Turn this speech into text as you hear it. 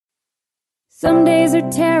Some days are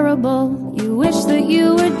terrible, you wish that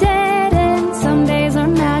you were dead. And some days are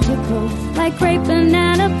magical, like great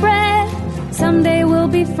banana bread. Someday we'll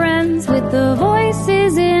be friends with the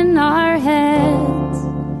voices in our heads.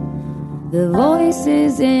 The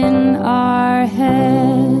voices in our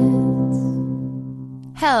heads.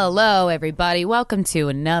 Hello, everybody. Welcome to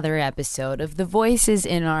another episode of The Voices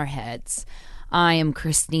in Our Heads. I am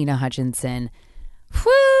Christina Hutchinson.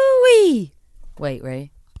 Whoo-wee! Wait,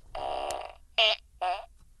 Ray.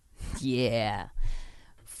 Yeah.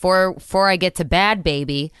 Before I get to Bad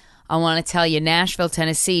Baby, I want to tell you Nashville,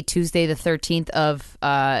 Tennessee, Tuesday the 13th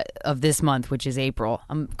of this month, which is April.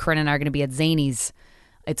 Corinne and I are going to be at Zany's.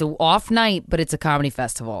 It's an off night, but it's a comedy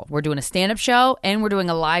festival. We're doing a stand-up show, and we're doing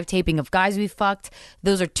a live taping of Guys We Fucked.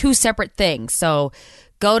 Those are two separate things. So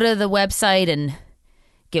go to the website and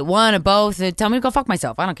get one or both. Tell me to go fuck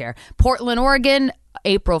myself. I don't care. Portland, Oregon,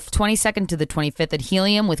 April 22nd to the 25th at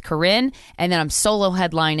Helium with Corinne. And then I'm solo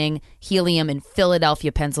headlining Helium in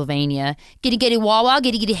Philadelphia, Pennsylvania. Giddy Wawa,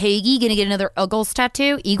 giddy Hagee. Gonna get another Eagles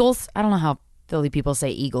tattoo. Eagles? I don't know how Philly people say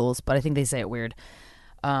Eagles, but I think they say it weird.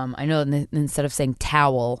 I know instead of saying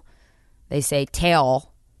towel, they say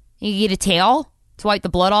tail. You get a tail to wipe the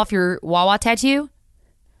blood off your Wawa tattoo?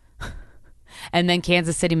 And then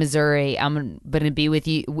Kansas City, Missouri, I'm going to be with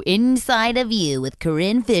you, inside of you, with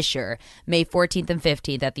Corinne Fisher, May 14th and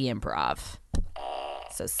 15th at the Improv.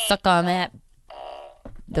 So suck on that,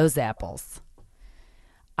 those apples.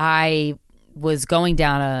 I was going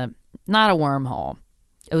down not a wormhole.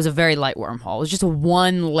 It was a very light wormhole. It was just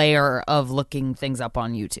one layer of looking things up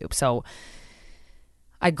on YouTube. So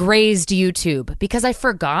I grazed YouTube because I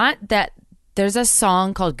forgot that there's a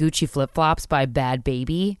song called Gucci Flip Flops by Bad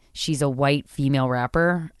Baby. She's a white female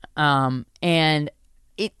rapper. And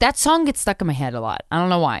that song gets stuck in my head a lot. I don't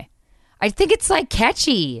know why. I think it's like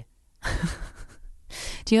catchy.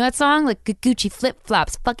 Do you know that song? Like Gucci Flip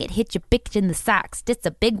Flops. Fuck it, hit your bitch in the socks. It's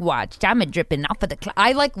a big watch. Diamond dripping off of the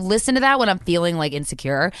I like listen to that when I'm feeling like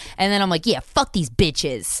insecure. And then I'm like, yeah, fuck these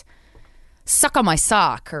bitches. Suck on my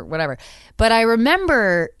sock or whatever. But I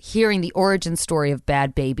remember hearing the origin story of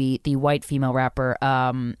Bad Baby, the white female rapper,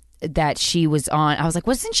 that she was on. I was like,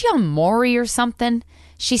 wasn't she on Maury or something?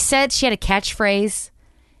 She said she had a catchphrase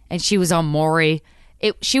and she was on Maury.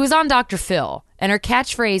 She was on Dr. Phil and her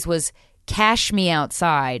catchphrase was cash me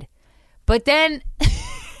outside. But then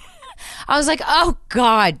I was like, oh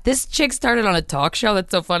God, this chick started on a talk show.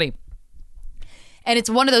 That's so funny. And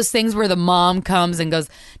it's one of those things where the mom comes and goes,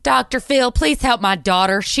 Dr. Phil, please help my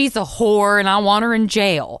daughter. She's a whore and I want her in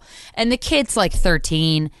jail. And the kid's like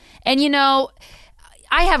 13. And you know,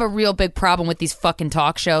 I have a real big problem with these fucking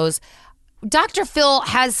talk shows. Dr. Phil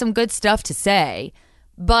has some good stuff to say,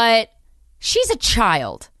 but she's a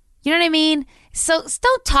child. You know what I mean? So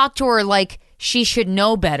don't talk to her like she should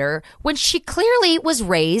know better when she clearly was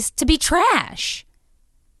raised to be trash.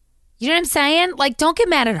 You know what I'm saying? Like, don't get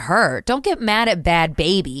mad at her. Don't get mad at Bad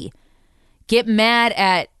Baby. Get mad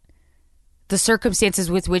at the circumstances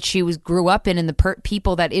with which she grew up in and the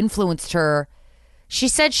people that influenced her. She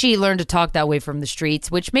said she learned to talk that way from the streets,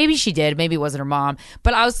 which maybe she did. Maybe it wasn't her mom.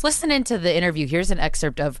 But I was listening to the interview. Here's an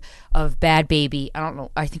excerpt of Bad Baby. I don't know.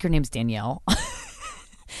 I think her name's Danielle.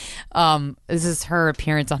 This is her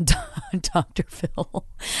appearance on Dr. Phil.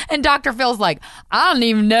 And Dr. Phil's like, I don't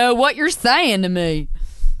even know what you're saying to me.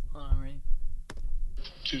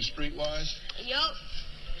 Too streetwise? Yup.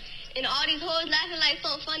 And all these hoes laughing like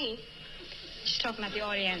so funny. She's talking about the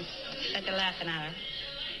audience that they're laughing at her.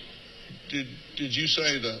 Did you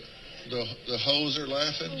say the hoes are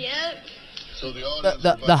laughing? Yep. So the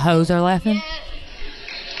audience the hoes are laughing? Yeah.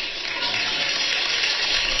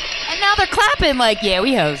 And now they're clapping like, yeah,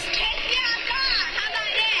 we hoes. Catch me outside. How about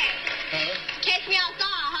that? Huh? Catch me outside.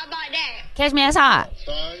 How about that? Catch me outside.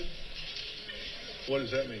 Outside? What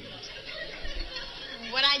does that mean?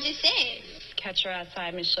 What I just said. Catch her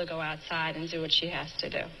outside means she'll go outside and do what she has to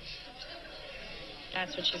do.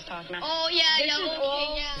 That's what she's talking about. Oh, yeah, This yeah, is okay,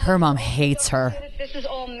 all- yeah. Her mom hates her. This is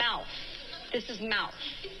all mouth. This is mouth.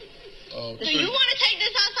 Oh, So you want to take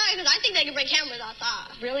this outside? Because I think they can bring cameras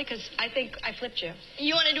outside. Really? Because I think I flipped you.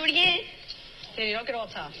 You want to do it again? Daddy, don't get all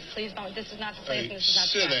tough. Please don't. This is not the place Hey, and this is not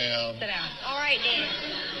the sit time. down. Sit down. All right, then.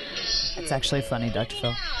 That's actually funny, Dr.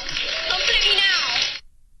 Phil. Come flip me now.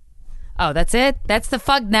 Oh, that's it? That's the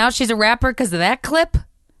fuck? Now she's a rapper because of that clip?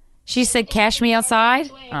 She said, cash me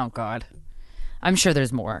outside? Oh, God. I'm sure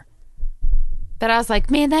there's more. But I was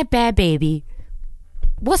like, man, that Bad Baby.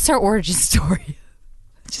 What's her origin story?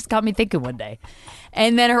 It just got me thinking one day.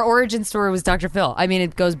 And then her origin story was Dr. Phil. I mean,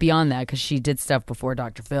 it goes beyond that because she did stuff before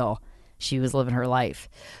Dr. Phil. She was living her life.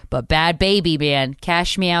 But Bad Baby, man,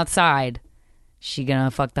 cash me outside. She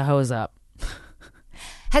gonna fuck the hose up.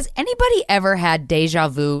 Has anybody ever had deja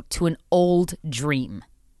vu to an old dream?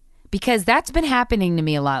 Because that's been happening to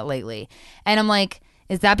me a lot lately. And I'm like,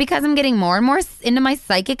 is that because I'm getting more and more into my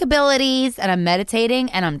psychic abilities and I'm meditating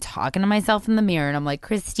and I'm talking to myself in the mirror and I'm like,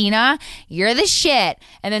 Christina, you're the shit.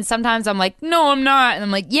 And then sometimes I'm like, no, I'm not. And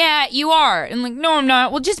I'm like, yeah, you are. And I'm like, no, I'm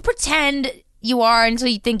not. Well, just pretend you are until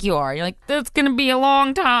you think you are. You're like, that's going to be a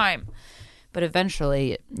long time. But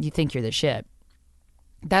eventually you think you're the shit.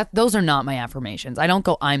 Those are not my affirmations. I don't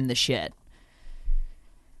go, I'm the shit.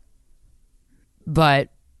 But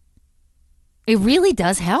it really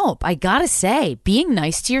does help. I gotta say, being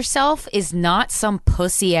nice to yourself is not some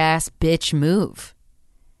pussy ass bitch move.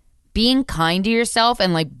 Being kind to yourself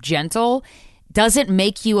and like gentle doesn't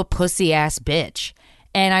make you a pussy ass bitch.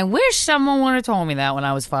 And I wish someone would have told me that when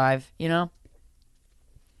I was 5, you know?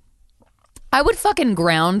 I would fucking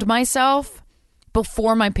ground myself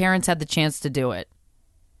before my parents had the chance to do it.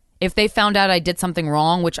 If they found out I did something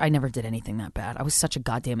wrong, which I never did anything that bad. I was such a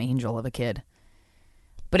goddamn angel of a kid.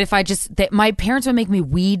 But if my parents would make me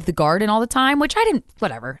weed the garden all the time, which I didn't,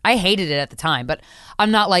 whatever. I hated it at the time, but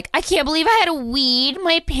I'm not like, I can't believe I had to weed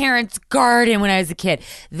my parents' garden when I was a kid.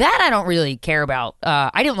 That I don't really care about.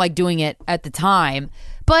 I didn't like doing it at the time.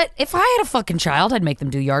 But if I had a fucking child, I'd make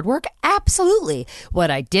them do yard work. Absolutely.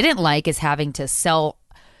 What I didn't like is having to sell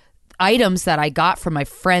items that I got from my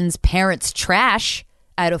friend's parents' trash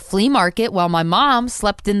at a flea market while my mom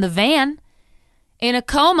slept in the van in a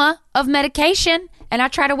coma of medication. And I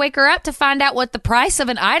try to wake her up to find out what the price of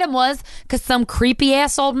an item was because some creepy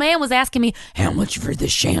ass old man was asking me, how much for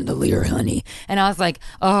this chandelier, honey? And I was like,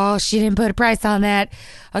 oh, she didn't put a price on that.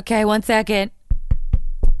 Okay, 1 second.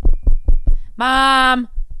 Mom,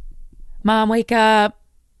 wake up.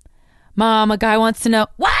 Mom, a guy wants to know.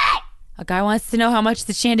 What? A guy wants to know how much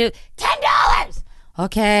the chandelier. $10.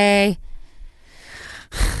 Okay.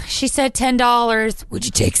 She said $10. Would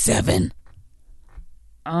you take 7?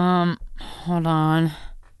 Hold on.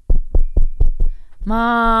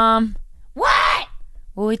 Mom. What?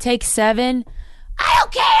 Will we take 7? I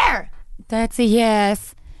don't care. That's a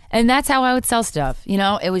yes. And that's how I would sell stuff. You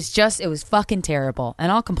know, it was fucking terrible.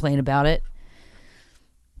 And I'll complain about it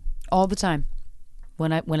all the time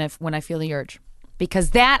when I feel the urge.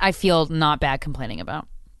 Because that I feel not bad complaining about.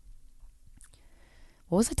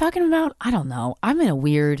 What was I talking about? I don't know. I'm in a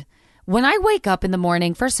weird... When I wake up in the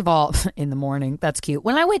morning, first of all, in the morning, that's cute.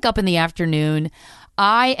 When I wake up in the afternoon,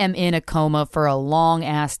 I am in a coma for a long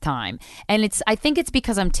ass time. And I think it's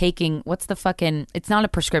because I'm taking, it's not a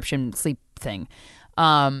prescription sleep thing.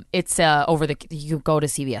 It's you go to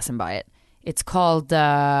CVS and buy it. It's called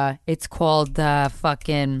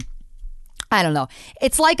fucking, I don't know.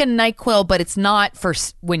 It's like a NyQuil, but it's not for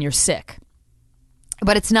when you're sick.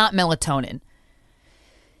 But it's not melatonin.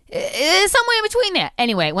 It's somewhere in between that.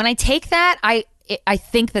 Anyway, when I take that, I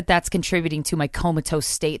think that's contributing to my comatose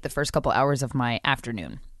state the first couple hours of my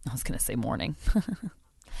afternoon. I was going to say morning.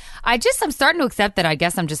 I'm starting to accept that I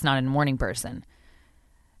guess I'm just not a morning person.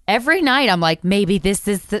 Every night I'm like, maybe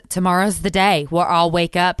tomorrow's the day where I'll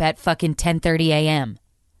wake up at fucking 10:30 a.m.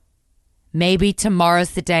 Maybe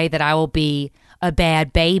tomorrow's the day that I will be a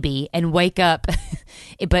bad baby and wake up,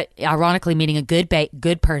 but ironically meaning a good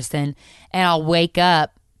person, and I'll wake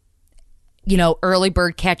up. You know, early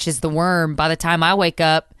bird catches the worm. By the time I wake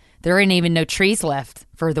up, there ain't even no trees left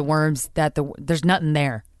for the worms. There's nothing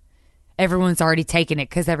there. Everyone's already taken it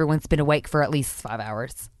because everyone's been awake for at least 5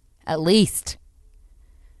 hours. At least.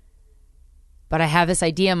 But I have this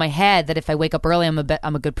idea in my head that if I wake up early, I'm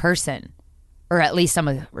a good person. Or at least I'm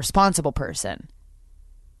a responsible person.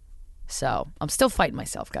 So, I'm still fighting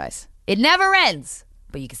myself, guys. It never ends,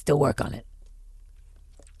 but you can still work on it.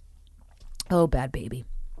 Oh, bad baby.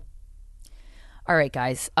 All right,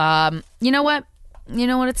 guys. You know what? You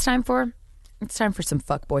know what it's time for? It's time for some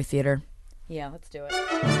fuckboy theater. Yeah, let's do it.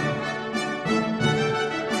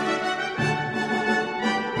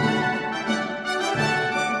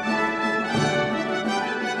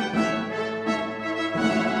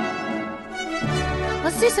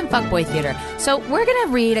 Let's do some fuckboy theater. So we're going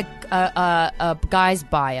to read a guy's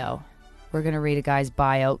bio. We're going to read a guy's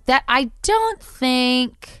bio that I don't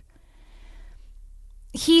think...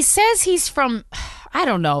 He says he's from, I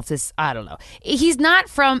don't know. He's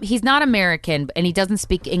not American, and he doesn't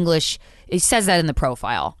speak English. He says that in the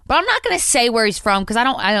profile. But I'm not going to say where he's from because I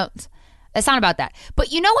don't, it's not about that.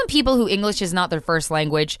 But you know when people who English is not their first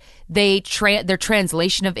language, their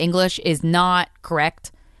translation of English is not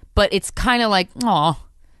correct, but it's kind of like, aw,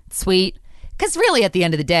 sweet. Because really at the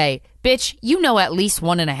end of the day, bitch, you know at least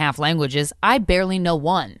 1.5 languages. I barely know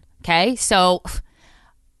one, okay? So...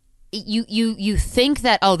 you think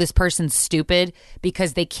that, oh, this person's stupid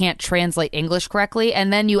because they can't translate English correctly,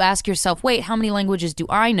 and then you ask yourself, wait, how many languages do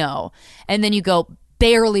I know? And then you go,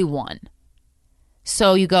 barely one.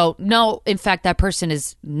 So you go, no, in fact, that person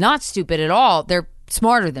is not stupid at all. They're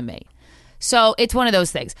smarter than me. So it's one of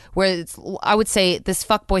those things where I would say this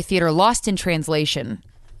fuckboy theater lost in translation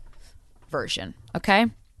version. Okay?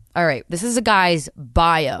 All right. This is a guy's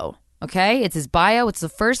bio. Okay? It's his bio. It's the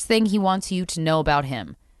first thing he wants you to know about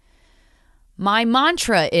him. My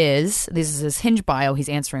mantra is, this is his Hinge bio. He's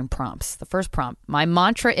answering prompts. The first prompt. My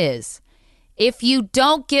mantra is, if you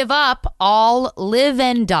don't give up, I'll live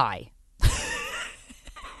and die.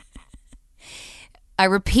 I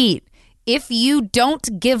repeat, if you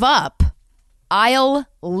don't give up, I'll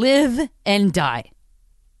live and die.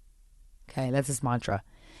 Okay, that's his mantra.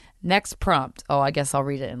 Next prompt. Oh, I guess I'll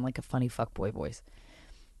read it in like a funny fuckboy voice.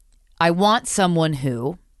 I want someone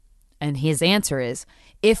who, and his answer is,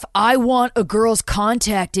 if I want a girl's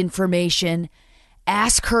contact information,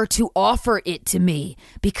 ask her to offer it to me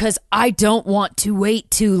because I don't want to wait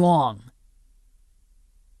too long.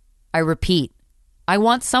 I repeat. I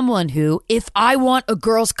want someone who, if I want a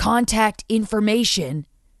girl's contact information,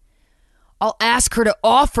 I'll ask her to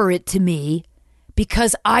offer it to me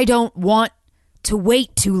because I don't want to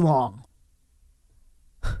wait too long.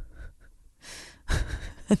 And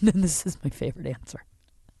then this is my favorite answer.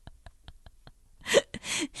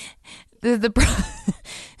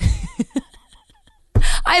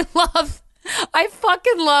 I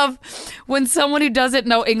fucking love when someone who doesn't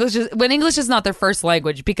know English, when English is not their first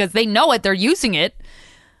language, because they know it, they're using it.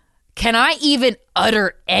 Can I even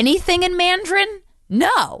utter anything in Mandarin?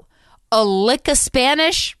 No. A lick of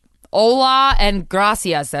Spanish, hola and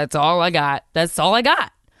gracias. That's all I got. That's all I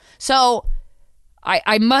got. So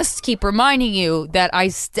I must keep reminding you that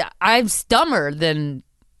I'm dumber than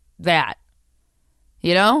that.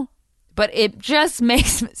 You know? But it just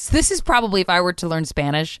makes... This is probably if I were to learn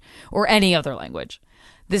Spanish or any other language.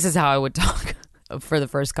 This is how I would talk for the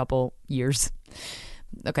first couple years.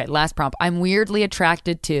 Okay, last prompt. I'm weirdly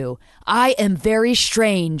attracted to... I am very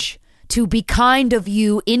strange to be kind of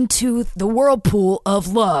you into the whirlpool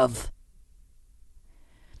of love.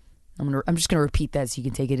 I'm just going to repeat that so you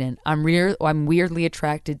can take it in. I'm weirdly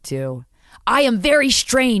attracted to... I am very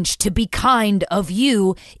strange to be kind of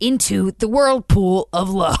you into the whirlpool of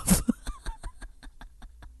love.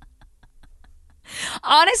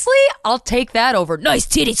 Honestly, I'll take that over. Nice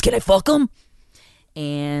titties, can I fuck them?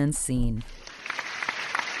 And scene.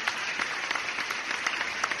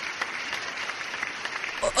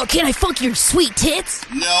 Can I fuck your sweet tits?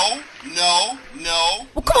 No.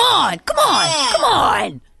 Well, come on. Come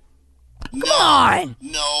on.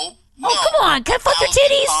 No. Oh, come on. Can I fuck your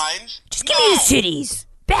titties? Just give me the titties.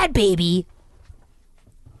 Bad baby.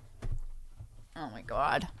 Oh, my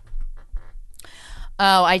God.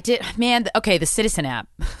 Oh, I did. Man, okay, the Citizen app.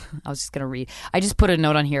 I was just going to read. I just put a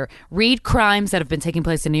note on here. Read crimes that have been taking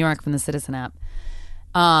place in New York from the Citizen app.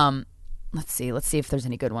 Let's see if there's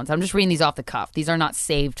any good ones. I'm just reading these off the cuff. These are not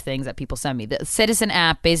saved things that people send me. The Citizen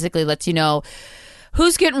app basically lets you know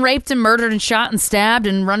who's getting raped and murdered and shot and stabbed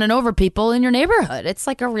and running over people in your neighborhood. It's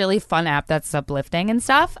like a really fun app that's uplifting and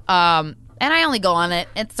stuff. And I only go on it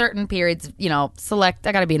at certain periods, select.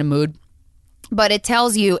 I got to be in a mood. But it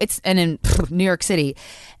tells you, and in New York City,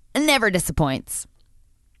 it never disappoints.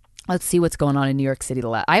 Let's see what's going on in New York City.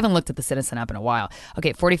 I haven't looked at the Citizen app in a while.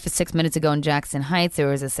 Okay, 46 minutes ago in Jackson Heights, there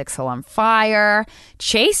was a 6-hole on fire.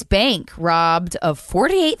 Chase Bank robbed of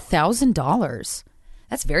 $48,000.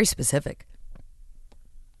 That's very specific.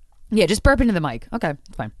 Yeah, just burp into the mic. Okay,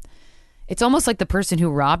 it's fine. It's almost like the person who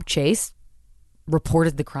robbed Chase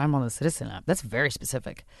reported the crime on the Citizen app. That's very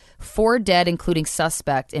specific. 4 dead, including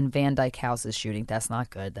suspect in Van Dyke Houses shooting. That's not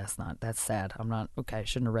good. That's sad. I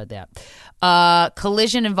shouldn't have read that.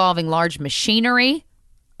 Collision involving large machinery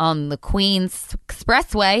on the Queens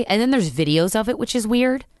Expressway. And then there's videos of it, which is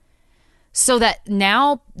weird. So that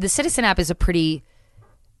now the Citizen app is a pretty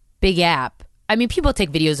big app. I mean, people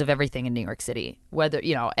take videos of everything in New York City,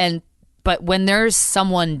 but when there's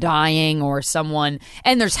someone dying or someone,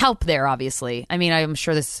 and there's help there, obviously. I mean, I'm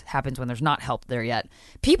sure this happens when there's not help there yet.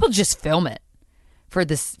 People just film it for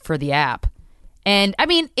the app. And I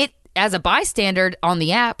mean, it as a bystander on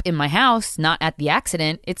the app in my house, not at the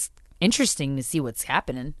accident, it's interesting to see what's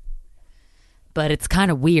happening. But it's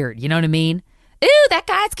kind of weird, you know what I mean? Ooh, that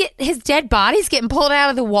guy's his dead body's getting pulled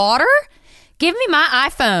out of the water? Give me my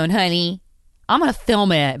iPhone, honey. I'm going to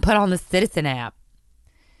film it and put it on the Citizen app.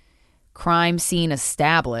 Crime scene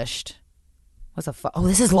established. Oh,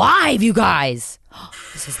 this is live, you guys.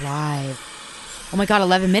 This is live. Oh my God,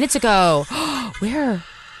 11 minutes ago. Where?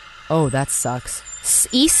 Oh, that sucks.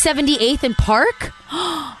 East 78th and Park?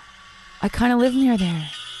 I kind of live near there.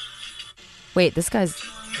 Wait, this guy's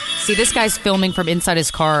filming from inside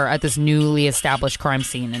his car at this newly established crime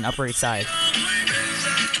scene in Upper East Side.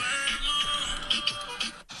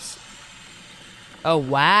 Oh,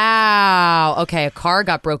 wow. Okay, a car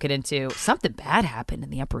got broken into. Something bad happened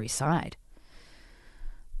in the Upper East Side.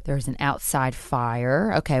 There's an outside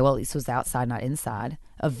fire. Okay, well, at least it was outside, not inside.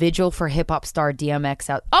 A vigil for hip-hop star DMX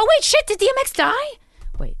out. Oh, wait, shit, did DMX die?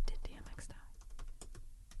 Wait, did DMX die?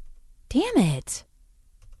 Damn it.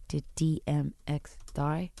 Did DMX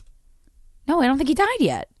die? No, I don't think he died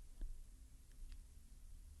yet.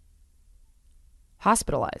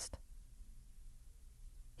 Hospitalized.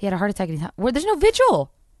 He had a heart attack. There's no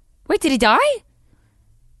vigil. Wait, did he die?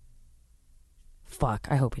 Fuck,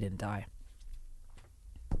 I hope he didn't die.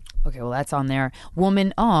 Okay, well, that's on there.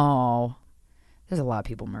 Woman, oh, there's a lot of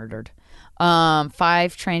people murdered.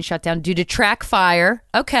 5 trains shut down due to track fire.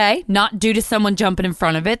 Okay, not due to someone jumping in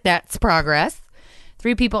front of it. That's progress.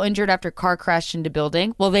 3 people injured after car crashed into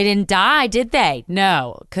building. Well, they didn't die, did they?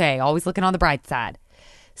 No. Okay, always looking on the bright side.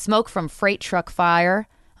 Smoke from freight truck fire.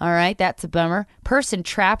 All right, that's a bummer. Person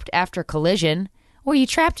trapped after collision. Well, you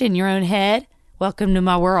trapped in your own head? Welcome to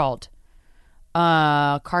my world.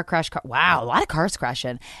 Car crash. Wow, a lot of cars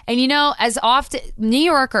crashing. And you know, as often, New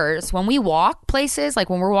Yorkers, when we walk places, like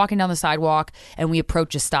when we're walking down the sidewalk and we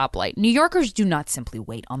approach a stoplight, New Yorkers do not simply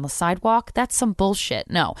wait on the sidewalk. That's some bullshit.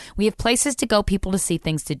 No, we have places to go, people to see,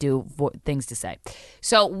 things to do, things to say.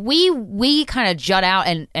 So we kind of jut out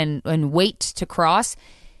and wait to cross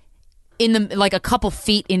in the like a couple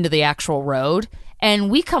feet into the actual road.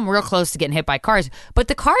 And we come real close to getting hit by cars. But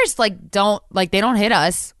the cars they don't hit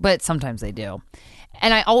us, but sometimes they do.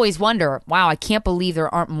 And I always wonder, wow, I can't believe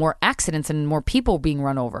there aren't more accidents and more people being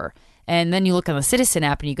run over. And then you look on the Citizen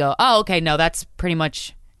app and you go, oh, okay, no, that's pretty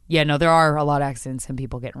much, yeah, no, there are a lot of accidents and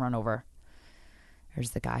people getting run over.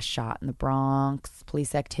 There's the guy shot in the Bronx,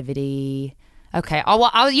 police activity. Okay, I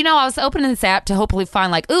was opening this app to hopefully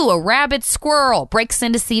find a rabid squirrel breaks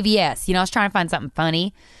into CVS. I was trying to find something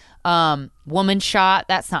funny. Woman shot.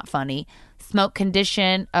 That's not funny. Smoke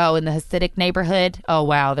condition. Oh, in the Hasidic neighborhood. Oh,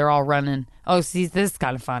 wow. They're all running. Oh, see, this is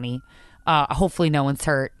kind of funny. Hopefully no one's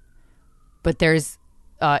hurt. But there's,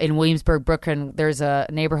 in Williamsburg, Brooklyn, there's a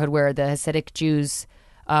neighborhood where the Hasidic Jews,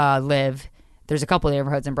 live. There's a couple of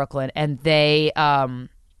neighborhoods in Brooklyn. And they,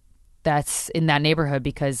 that's in that neighborhood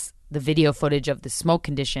because the video footage of the smoke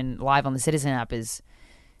condition live on the Citizen app is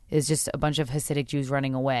just a bunch of Hasidic Jews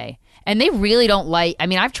running away. And they really don't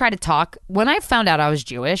I've tried to talk. When I found out I was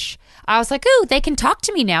Jewish, I was like, ooh, they can talk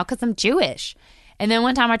to me now because I'm Jewish. And then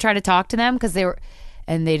one time I tried to talk to them because they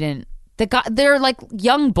didn't. They're like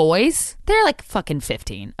young boys. They're like fucking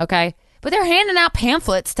 15, okay? But they're handing out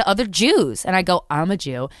pamphlets to other Jews. And I go, I'm a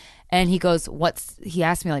Jew. And he goes, he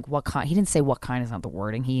asked me what kind. He didn't say what kind is not the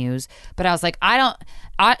wording he used. But I was like, and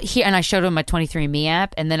I showed him my 23andMe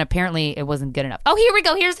app. And then apparently it wasn't good enough. Oh, here we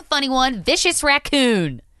go. Here's a funny one. Vicious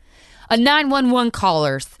raccoon. A 911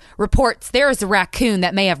 caller reports there is a raccoon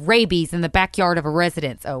that may have rabies in the backyard of a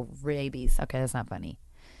residence. Oh, rabies. Okay, that's not funny.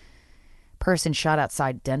 Person shot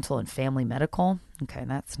outside dental and family medical. Okay,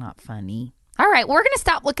 that's not funny. All right, we're going to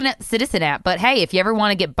stop looking at the Citizen app. But hey, if you ever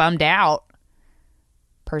want to get bummed out,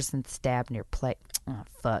 person stabbed near plate. Oh,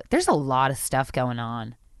 fuck. There's a lot of stuff going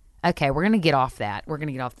on. Okay, we're going to get off that. We're going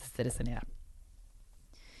to get off the Citizen app.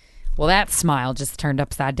 Well, that smile just turned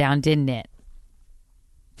upside down, didn't it?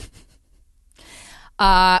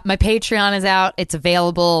 My Patreon is out. It's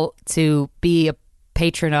available to be a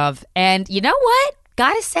patron of. And you know what?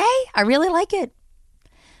 Gotta say, I really like it.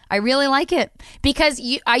 I really like it because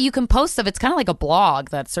you can post stuff. It's kind of like a blog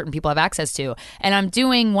that certain people have access to. And I'm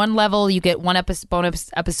doing one level, you get one bonus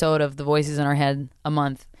episode of The Voices in Our Head a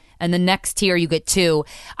month. And the next tier, you get 2.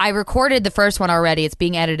 I recorded the first one already. It's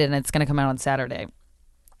being edited and it's going to come out on Saturday.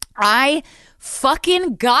 I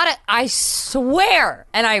fucking got it. I swear.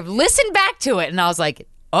 And I listened back to it and I was like,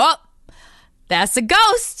 oh, that's a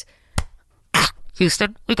ghost.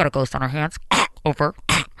 Houston, we got a ghost on our hands. Over.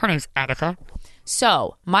 Her name's Agatha.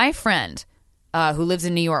 So, my friend who lives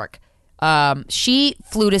in New York, she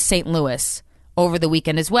flew to St. Louis over the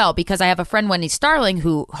weekend as well because I have a friend, Wendy Starling,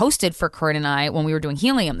 who hosted for Corinne and I when we were doing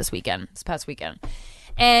Helium this past weekend.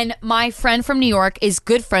 And my friend from New York is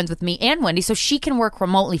good friends with me and Wendy, so she can work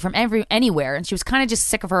remotely from anywhere. And she was kind of just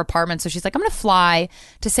sick of her apartment, so she's like, I'm going to fly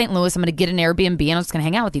to St. Louis. I'm going to get an Airbnb, and I'm just going to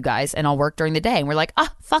hang out with you guys, and I'll work during the day. And we're like,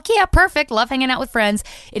 fuck yeah, perfect. Love hanging out with friends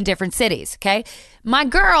in different cities, okay? my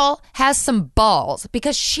girl has some balls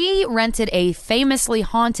because she rented a famously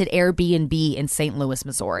haunted Airbnb in St. Louis,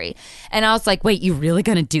 Missouri. And I was like, wait, you really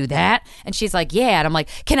gonna do that? And she's like, yeah. And I'm like,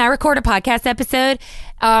 can I record a podcast episode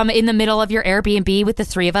in the middle of your Airbnb with the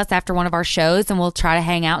three of us after one of our shows, and we'll try to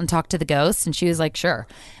hang out and talk to the ghosts? And she was like, sure.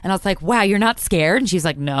 And I was like, wow, you're not scared? And she's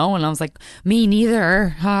like, no. And I was like, me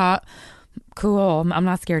neither. Cool. I'm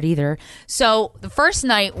not scared either. So the first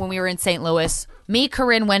night when we were in St. Louis, me,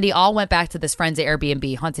 Corinne, Wendy all went back to this friend's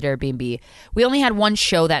Airbnb, haunted Airbnb. We only had one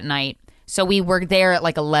show that night, so we were there at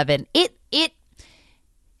like 11. And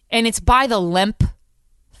it's by the Lemp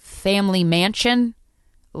family mansion.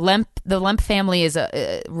 The Lemp family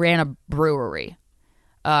ran a brewery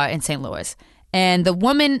in St. Louis, and the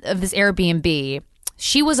woman of this Airbnb,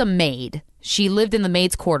 she was a maid. She lived in the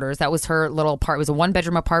maid's quarters. That was her little apartment. It was a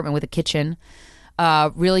 1-bedroom apartment with a kitchen.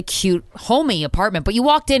 Really cute, homey apartment. But you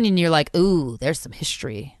walked in and you're like, ooh, there's some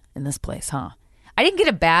history in this place, huh? I didn't get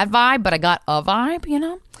a bad vibe, but I got a vibe, you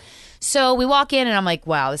know? So we walk in and I'm like,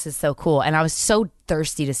 wow, this is so cool. And I was so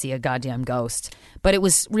thirsty to see a goddamn ghost. But it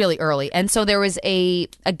was really early. And so there was a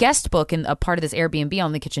guest book in a part of this Airbnb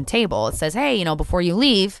on the kitchen table. It says, hey, before you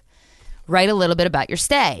leave, write a little bit about your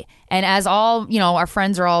stay. And as all, our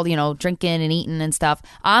friends are all, drinking and eating and stuff,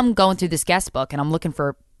 I'm going through this guest book and I'm looking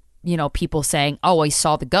for people saying, oh, I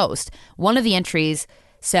saw the ghost. One of the entries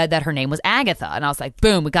said that her name was Agatha. And I was like,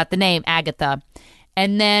 boom, we got the name Agatha.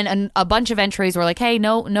 And then a bunch of entries were like, hey,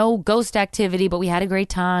 no ghost activity, but we had a great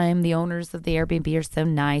time. The owners of the Airbnb are so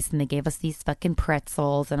nice and they gave us these fucking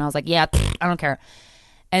pretzels. And I was like, yeah, I don't care.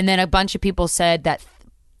 And then a bunch of people said that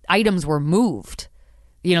items were moved.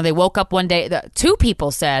 They woke up one day. 2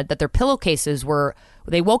 people said that their pillowcases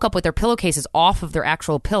they woke up with their pillowcases off of their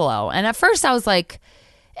actual pillow. And at first I was like,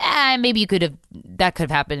 maybe that could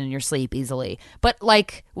have happened in your sleep easily. But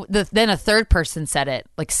then a third person said it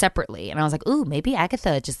separately. And I was like, ooh, maybe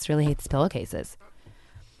Agatha just really hates pillowcases.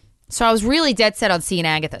 So I was really dead set on seeing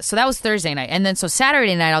Agatha. So that was Thursday night. And then so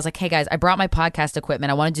Saturday night, I was like, hey guys, I brought my podcast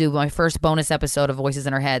equipment. I want to do my first bonus episode of Voices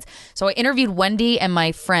in Our Heads. So I interviewed Wendy and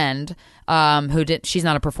my friend, she's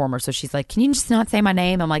not a performer. So she's like, can you just not say my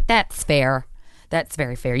name? I'm like, that's fair. That's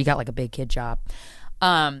very fair. You got a big kid job.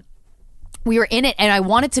 We were in it, and I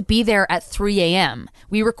wanted to be there at 3 a.m.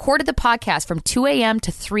 We recorded the podcast from 2 a.m. to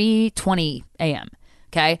 3:20 a.m.,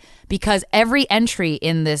 okay? Because every entry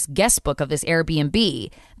in this guest book of this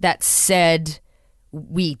Airbnb that said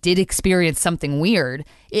we did experience something weird,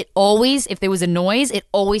 it always, if there was a noise, it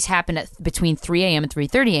always happened at between 3 a.m. and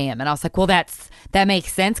 3:30 a.m. And I was like, well, that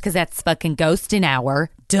makes sense because that's fucking ghosting hour.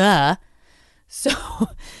 Duh.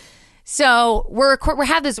 So we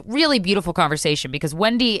have this really beautiful conversation because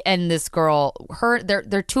Wendy and this girl,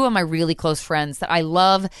 they're 2 of my really close friends that I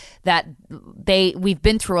love. That we've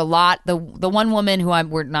been through a lot. The one woman who I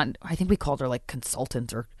think we called her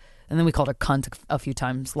consultant and then we called her cunt a few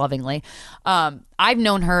times lovingly. I've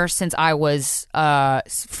known her since I was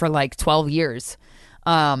for 12 years.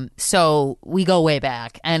 So we go way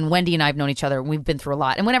back, and Wendy and I have known each other, and we've been through a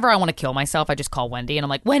lot. And whenever I want to kill myself, I just call Wendy and I'm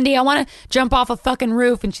like, Wendy, I want to jump off a fucking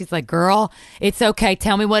roof. And she's like, girl, it's okay.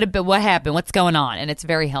 Tell me what happened, what's going on. And it's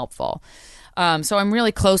very helpful. So I'm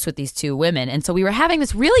really close with these 2 women. And so we were having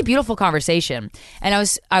this really beautiful conversation, and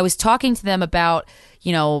I was talking to them about,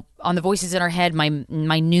 on the Voices in Our Head, my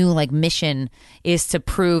new mission is to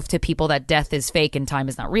prove to people that death is fake and time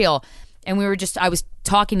is not real. And I was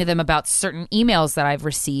talking to them about certain emails that I've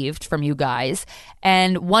received from you guys.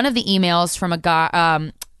 And one of the emails from a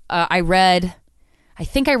guy, I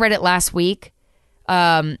think I read it last week.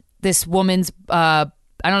 This woman's, I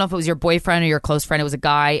don't know if it was your boyfriend or your close friend. It was a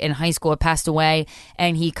guy in high school who passed away,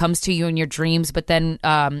 and he comes to you in your dreams. But then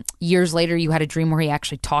years later, you had a dream where he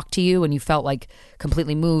actually talked to you and you felt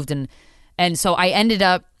completely moved. And so I ended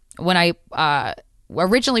up, when I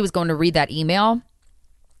originally was going to read that email,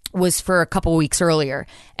 was for a couple weeks earlier,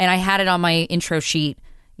 and I had it on my intro sheet,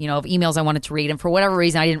 of emails I wanted to read, and for whatever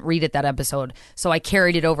reason I didn't read it that episode, so I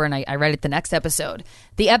carried it over and I read it the next episode.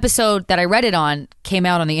 The episode that I read it on came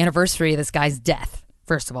out on the anniversary of this guy's death,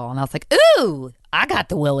 first of all, and I was like, ooh, I got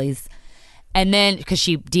the willies. And then, because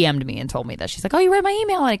she DM'd me and told me that, she's like, oh, you read my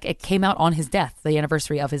email? It came out on his death, the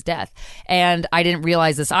anniversary of his death, and I didn't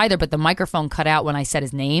realize this either, but the microphone cut out when I said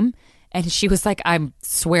his name. And she was like, I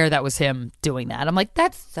swear that was him doing that. I'm like,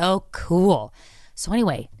 that's so cool. So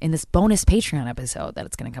anyway, in this bonus Patreon episode that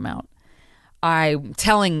it's going to come out, I'm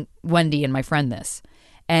telling Wendy and my friend this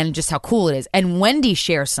and just how cool it is. And Wendy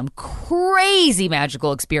shares some crazy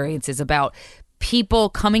magical experiences about people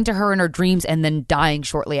coming to her in her dreams and then dying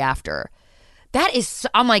shortly after. That is,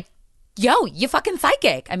 I'm like, yo, you fucking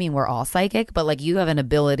psychic. I mean, we're all psychic, but you have an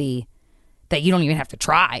ability that you don't even have to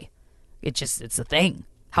try. it's a thing.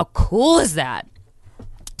 How cool is that?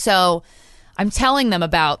 So I'm telling them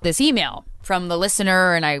about this email from the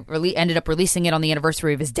listener, and I ended up releasing it on the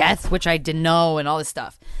anniversary of his death, which I didn't know, and all this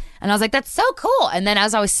stuff. And I was like, that's so cool. And then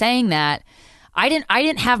as I was saying that, I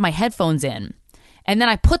didn't have my headphones in. And then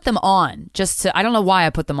I put them on I don't know why I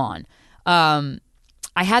put them on.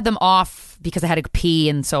 I had them off because I had to pee.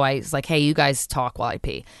 And so I was like, hey, you guys talk while I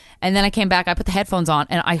pee. And then I came back, I put the headphones on,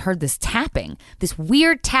 and I heard this tapping, this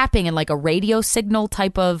weird tapping and like a radio signal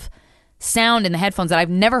type of sound in the headphones that I've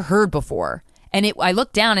never heard before. And I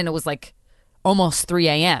looked down and it was like almost 3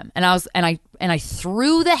 a.m. And I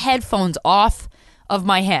threw the headphones off of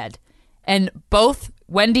my head. And both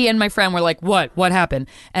Wendy and my friend were like, what happened?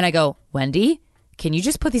 And I go, Wendy, can you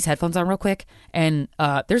just put these headphones on real quick? And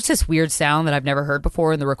there's this weird sound that I've never heard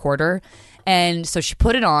before in the recorder. And so she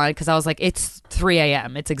put it on because I was like, it's 3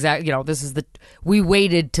 a.m. It's exactly, this is we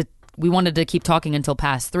wanted to keep talking until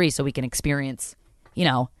past 3 so we can experience,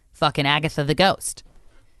 fucking Agatha the ghost.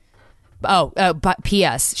 But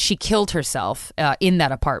P.S. She killed herself in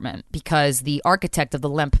that apartment because the architect of the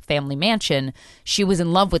Lemp family mansion, she was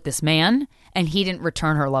in love with this man and he didn't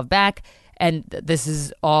return her love back. And this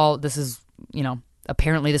is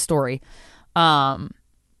apparently the story. And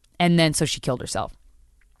then so she killed herself,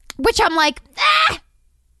 which I'm like,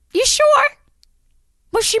 you sure?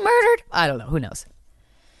 Was she murdered? I don't know. Who knows?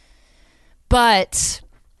 But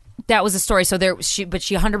that was the story. So she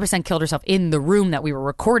 100% killed herself in the room that we were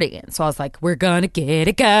recording in. So I was like, we're gonna get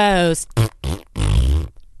a ghost.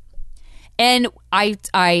 And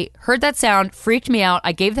I heard that sound, freaked me out.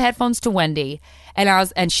 I gave the headphones to Wendy,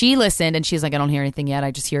 and she listened, and she's like, I don't hear anything yet.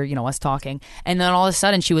 I just hear, us talking. And then all of a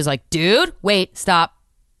sudden she was like, dude, wait, stop.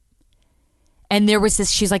 And there was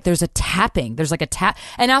she's like, there's a tapping. There's like a tap.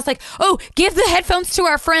 And I was like, oh, give the headphones to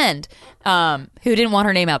our friend, who didn't want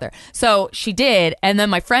her name out there. So she did. And then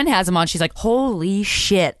my friend has them on. She's like, holy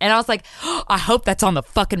shit. And I was like, oh, I hope that's on the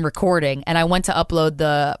fucking recording. And I went to upload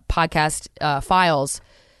the podcast files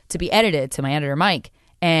to be edited to my editor, Mike.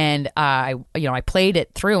 And I played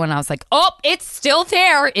it through and I was like, oh, it's still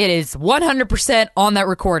there. It is 100% on that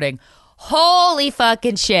recording. Holy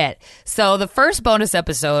fucking shit. So the first bonus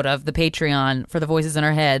episode of the Patreon for the Voices in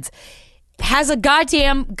Our Heads has a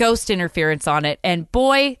goddamn ghost interference on it. And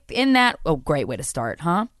boy, great way to start,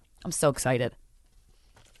 huh? I'm so excited.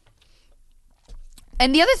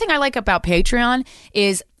 And the other thing I like about Patreon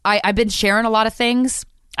is I've been sharing a lot of things.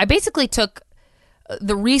 I basically took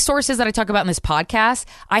the resources that I talk about in this podcast.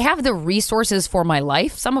 I have the resources for my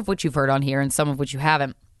life, some of which you've heard on here and some of which you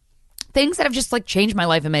haven't. Things that have just like changed my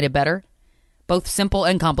life and made it better. Both simple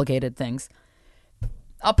and complicated things.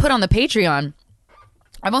 I'll put on the Patreon.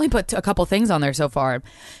 I've only put a couple things on there so far,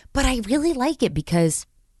 but I really like it because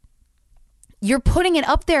you're putting it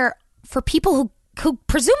up there for people who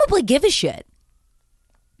presumably give a shit,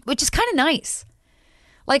 which is kind of nice.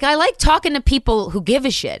 Like, I like talking to people who give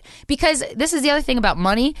a shit because this is the other thing about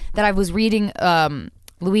money that I was reading.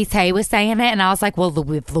 Louise Hay was saying it, and I was like,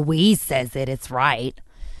 well, if Louise says it, it's right.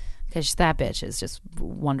 Because that bitch is just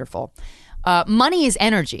wonderful. Money is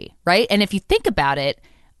energy, right? And if you think about it,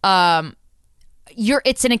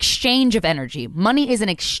 it's an exchange of energy. Money is an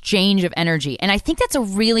exchange of energy. And I think that's a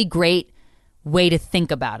really great way to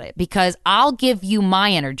think about it because I'll give you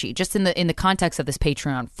my energy just in the context of this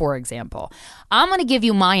Patreon, for example. I'm going to give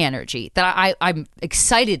you my energy that I'm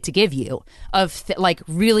excited to give you of like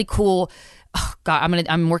really cool. Oh God,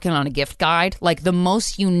 I'm working on a gift guide, like the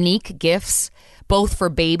most unique gifts, both for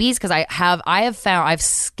babies, because I've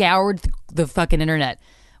scoured the fucking internet.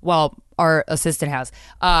 Well, our assistant has,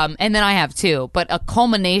 and then I have too. But a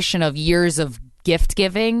culmination of years of gift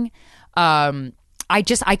giving. I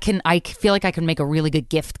feel like I can make a really good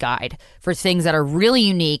gift guide for things that are really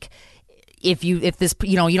unique. If this,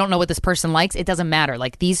 you don't know what this person likes, it doesn't matter.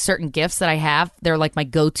 Like these certain gifts that I have, they're like my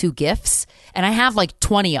go-to gifts, and I have like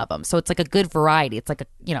 20 of them. So it's like a good variety. It's like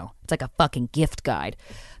it's like a fucking gift guide.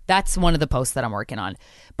 That's one of the posts that I'm working on.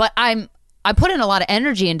 But I put in a lot of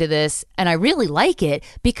energy into this, and I really like it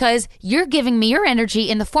because you're giving me your energy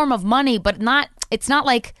in the form of money, but it's not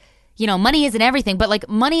like, money isn't everything, but like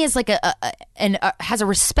money is like has a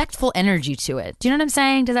respectful energy to it. Do you know what I'm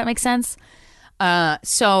saying? Does that make sense?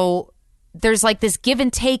 So there's like this give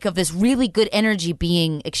and take of this really good energy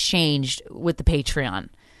being exchanged with the Patreon.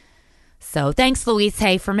 So thanks, Louise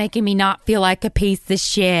Hay, for making me not feel like a piece of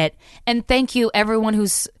shit. And thank you everyone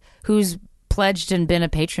who's pledged and been a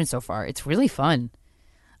patron so far. It's really fun.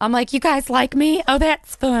 I'm like, you guys like me? Oh,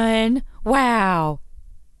 that's fun. Wow.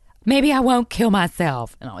 Maybe I won't kill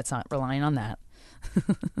myself. No, it's not relying on that.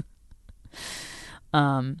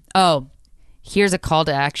 Here's a call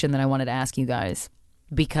to action that I wanted to ask you guys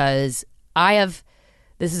because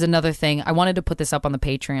this is another thing. I wanted to put this up on the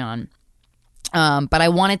Patreon, but I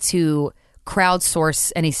wanted to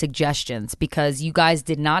crowdsource any suggestions because you guys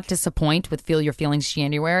did not disappoint with Feel Your Feelings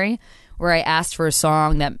January, where I asked for a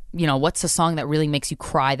song that, what's a song that really makes you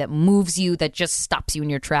cry, that moves you, that just stops you in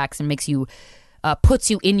your tracks and makes you, puts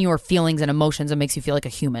you in your feelings and emotions and makes you feel like a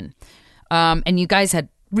human. And you guys had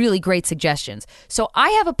really great suggestions. So I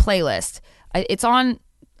have a playlist. It's on,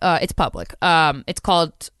 it's public. It's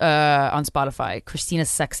called, on Spotify, Christina's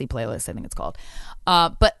Sexy Playlist, I think it's called.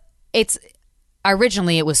 But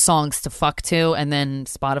originally it was songs to fuck to, and then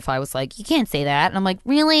Spotify was like, you can't say that. And I'm like,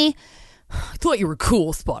 really? I thought you were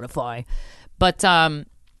cool, Spotify. But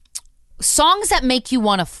songs that make you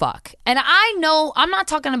want to fuck. And I know I'm not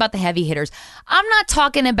talking about the heavy hitters. I'm not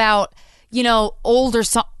talking about, older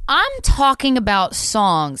songs. I'm talking about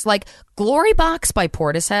songs like Glory Box by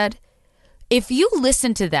Portishead. If you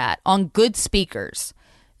listen to that on good speakers,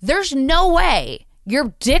 there's no way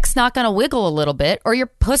your dick's not going to wiggle a little bit or your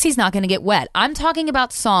pussy's not going to get wet. I'm talking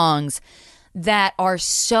about songs that are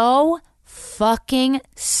so fucking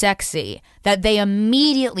sexy that they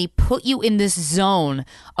immediately put you in this zone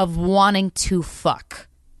of wanting to fuck.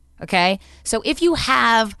 Okay? So if you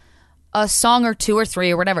have a song or two or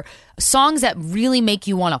three or whatever, songs that really make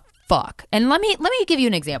you want to fuck. And let me give you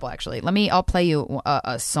an example, actually. I'll play you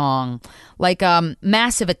a song. Like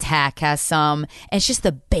Massive Attack has some, and it's just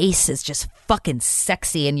the bass is just fucking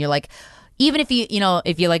sexy, and you're like, even if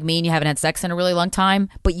if you're like me and you haven't had sex in a really long time,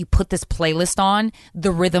 but you put this playlist on,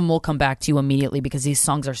 the rhythm will come back to you immediately because these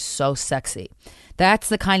songs are so sexy. That's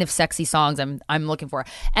the kind of sexy songs I'm looking for.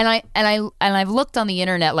 And I've looked on the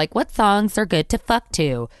internet, like, what songs are good to fuck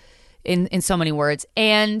to in so many words,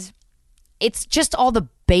 and it's just all the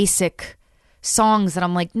basic songs that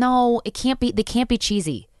I'm like, no, it can't be. They can't be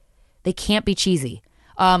cheesy. They can't be cheesy.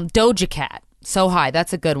 Doja Cat, So High.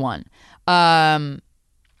 That's a good one.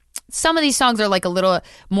 Some of these songs are like a little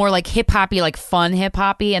more like hip hoppy, like fun hip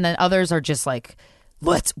hoppy, and then others are just like,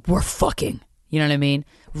 we're fucking. You know what I mean?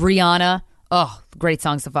 Rihanna. Oh, great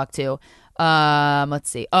songs to fuck to. Let's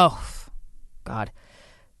see. Oh, God.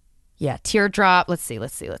 Yeah, Teardrop. Let's see.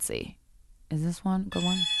 Is this one a good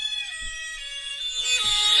one?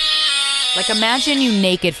 Like, imagine you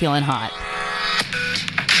naked feeling hot.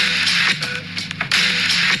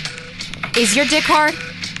 Is your dick hard?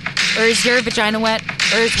 Or is your vagina wet?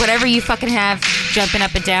 Or is whatever you fucking have jumping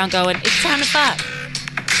up and down going, it's time to fuck?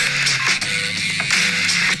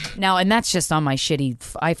 Now, and that's just on my shitty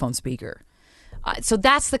iPhone speaker. So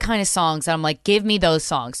that's the kind of songs that I'm like, give me those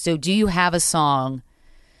songs. So do you have a song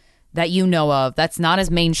that you know of that's not as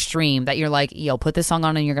mainstream that you're like, yo, put this song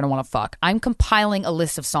on and you're going to want to fuck? I'm compiling a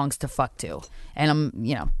list of songs to fuck to. And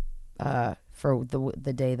I'm, for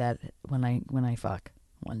the day that when I fuck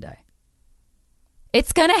one day.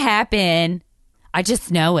 It's going to happen. I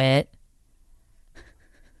just know it.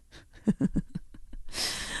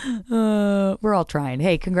 We're all trying.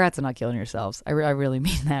 Hey, congrats on not killing yourselves. I really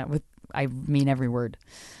mean that. I mean every word.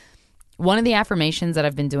 One of the affirmations that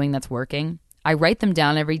I've been doing that's working, I write them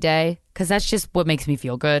down every day because that's just what makes me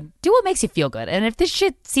feel good. Do what makes you feel good. And if this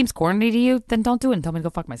shit seems corny to you, then don't do it and tell me to go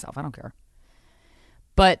fuck myself. I don't care.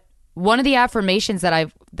 But one of the affirmations that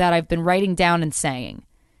I've been writing down and saying,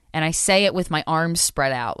 and I say it with my arms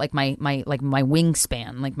spread out, like my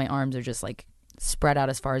wingspan, like my arms are just like spread out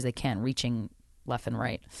as far as they can, reaching left and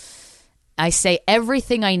right. I say,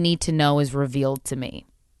 everything I need to know is revealed to me.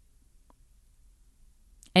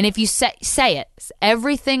 And if you say it,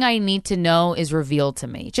 everything I need to know is revealed to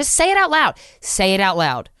me. Just say it out loud. Say it out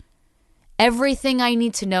loud. Everything I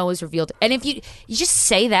need to know is revealed. And if you just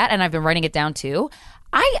say that, and I've been writing it down too,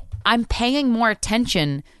 I'm paying more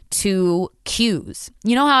attention to cues.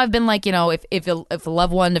 You know how I've been like, if a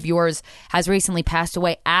loved one of yours has recently passed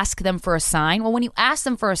away, ask them for a sign. Well, when you ask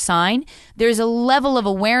them for a sign, there's a level of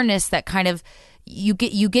awareness that kind of you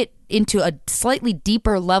get into a slightly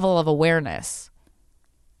deeper level of awareness.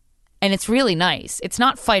 And it's really nice. It's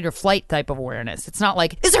not fight or flight type of awareness. It's not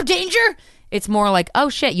like, is there danger? It's more like, oh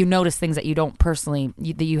shit, you notice things that you don't personally,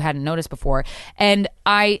 that you hadn't noticed before. And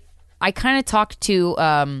I kind of talk to,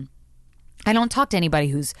 I don't talk to anybody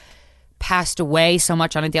who's passed away so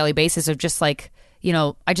much on a daily basis of just like,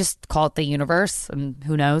 I just call it the universe and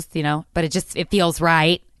who knows, but it feels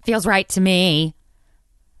right. It feels right to me.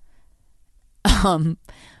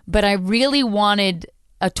 But I really wanted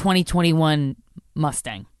a 2021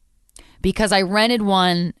 Mustang. Because I rented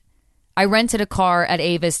a car at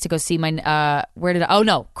Avis to go see Corinne and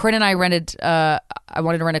I rented, I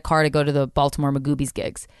wanted to rent a car to go to the Baltimore Magoobies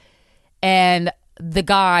gigs. And the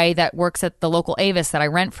guy that works at the local Avis that I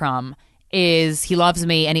rent from is he loves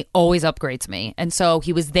me and he always upgrades me. And so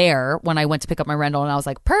he was there when I went to pick up my rental and I was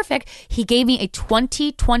like, perfect. He gave me a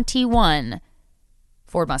 2021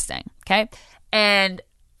 Ford Mustang. Okay. And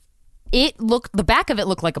the back of it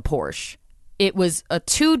looked like a Porsche. It was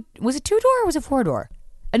was it 2-door or was it 4-door?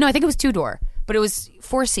 No, I think it was 2-door, but it was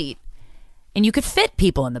 4-seat. And you could fit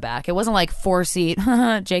people in the back. It wasn't like 4-seat,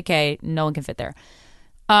 JK, no one can fit there.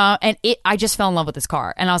 I just fell in love with this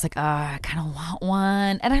car. And I was like, I kind of want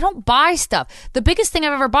one. And I don't buy stuff. The biggest thing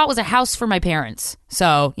I've ever bought was a house for my parents.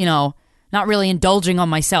 So, not really indulging on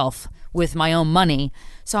myself with my own money.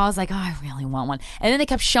 So I was like, I really want one. And then they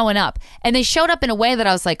kept showing up. And they showed up in a way that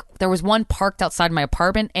I was like, there was one parked outside my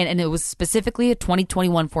apartment, and it was specifically a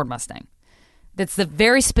 2021 Ford Mustang. That's the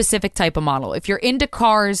very specific type of model. If you're into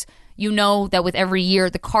cars, you know that with every year,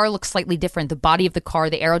 the car looks slightly different. The body of the car,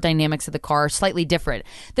 the aerodynamics of the car are slightly different.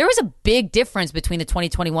 There was a big difference between the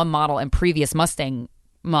 2021 model and previous Mustang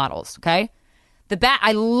models, okay?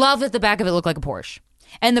 I love that the back of it looked like a Porsche.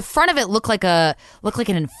 And the front of it looked like an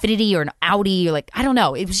Infiniti or an Audi, or I don't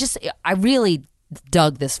know. It was just, I really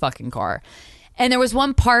dug this fucking car. And there was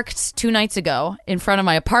one parked 2 nights ago in front of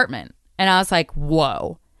my apartment. And I was like,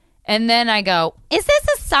 whoa. And then I go, is this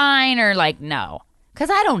a sign or no? Because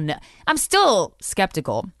I don't know. I'm still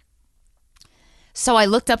skeptical. So I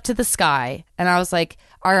looked up to the sky and I was like,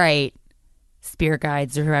 all right, spirit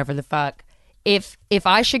guides or whoever the fuck. If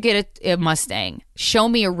I should get a Mustang, show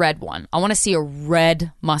me a red one. I want to see a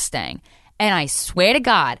red Mustang. And I swear to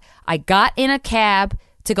God, I got in a cab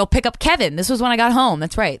to go pick up Kevin. This was when I got home.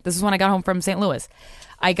 That's right. This is when I got home from St. Louis.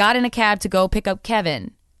 I got in a cab to go pick up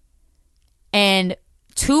Kevin. And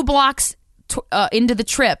 2 blocks into the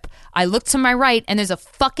trip, I looked to my right and there's a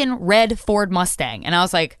fucking red Ford Mustang. And I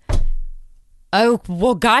was like, oh,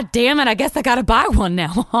 well, God damn it. I guess I got to buy one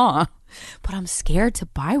now, huh? But I'm scared to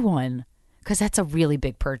buy one. Because that's a really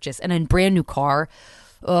big purchase. And a brand new car,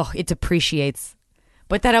 it depreciates.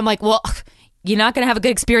 But then I'm like, well, you're not going to have a good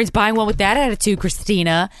experience buying one with that attitude,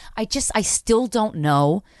 Christina. I still don't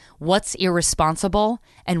know what's irresponsible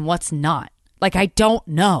and what's not. I don't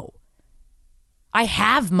know. I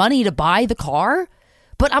have money to buy the car,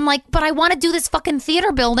 but I'm like, but I want to do this fucking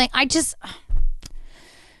theater building.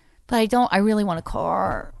 But I really want a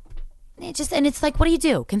car. And it's like, what do you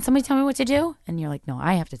do? Can somebody tell me what to do? And you're like, no,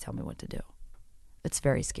 I have to tell me what to do. It's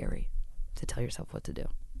very scary to tell yourself what to do.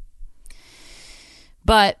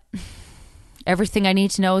 But everything I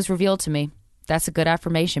need to know is revealed to me. That's a good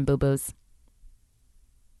affirmation, boo-boos.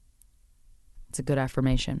 It's a good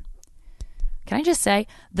affirmation. Can I just say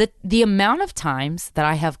that the amount of times that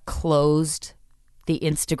I have closed the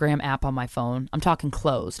Instagram app on my phone, I'm talking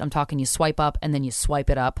closed. I'm talking you swipe up and then you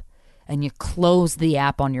swipe it up and you close the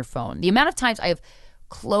app on your phone. The amount of times I have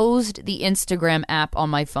closed the Instagram app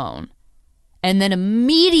on my phone and then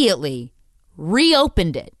immediately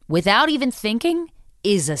reopened it without even thinking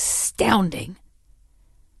is astounding.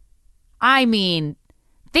 I mean,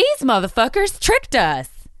 these motherfuckers tricked us.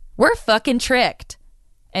 We're fucking tricked.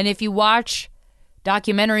 And if you watch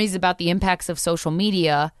documentaries about the impacts of social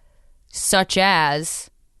media, such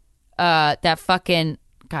as that fucking,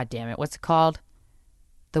 God damn it, what's it called?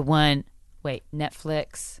 The one,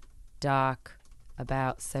 Netflix doc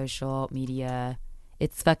about social media.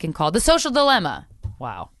 It's fucking called The Social Dilemma.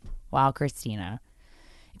 Wow, Christina.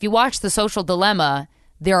 If you watch The Social Dilemma,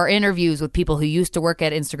 there are interviews with people who used to work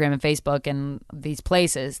at Instagram and Facebook and these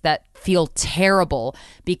places that feel terrible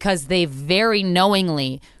because they very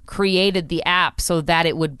knowingly created the app so that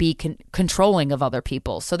it would be controlling of other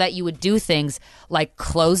people, so that you would do things like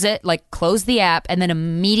close the app and then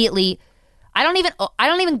immediately I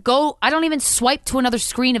don't even swipe to another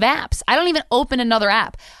screen of apps. I don't even open another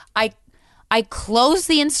app. I close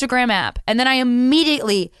the Instagram app and then I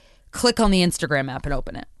immediately click on the Instagram app and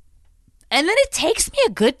open it. And then it takes me a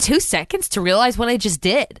good 2 seconds to realize what I just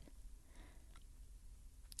did.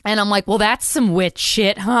 And I'm like, well, that's some witch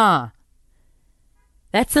shit, huh?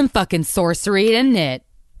 That's some fucking sorcery, isn't it?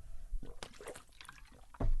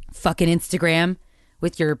 Fucking Instagram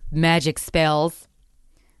with your magic spells.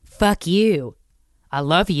 Fuck you. I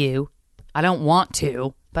love you. I don't want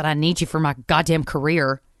to, but I need you for my goddamn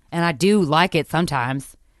career. And I do like it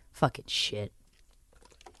sometimes. Fucking shit.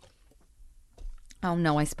 Oh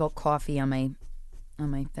no, I spilled coffee on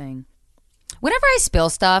my thing. Whenever I spill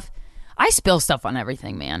stuff on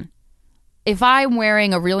everything, man. If I'm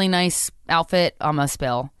wearing a really nice outfit, I'm gonna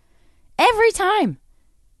spill every time.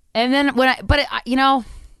 And then what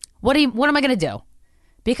am I gonna do?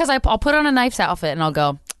 Because I'll put on a nice outfit and I'll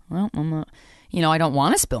go, well, I'm not, I don't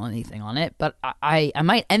want to spill anything on it, but I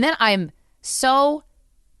might. And then I'm so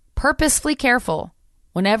purposefully careful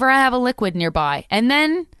whenever I have a liquid nearby. And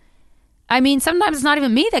then I mean, sometimes it's not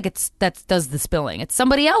even me that does the spilling. It's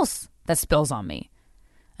somebody else that spills on me.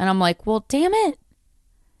 And I'm like, well, damn it.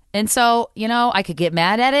 And so, you know, I could get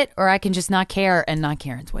mad at it or I can just not care, and not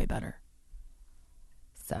caring's way better.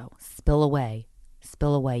 So spill away,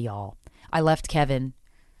 y'all. I left Kevin.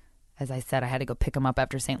 As I said, I had to go pick him up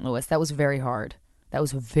after St. Louis. That was very hard. That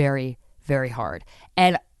was very, very hard.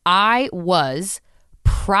 And I was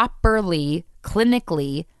properly,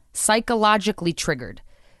 clinically, psychologically triggered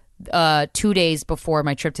 2 days before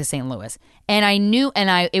my trip to St. Louis. And I knew,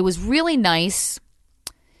 it was really nice.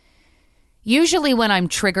 Usually when I'm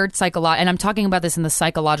triggered and I'm talking about this in the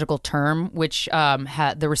psychological term, which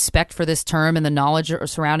the respect for this term and the knowledge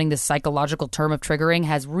surrounding this psychological term of triggering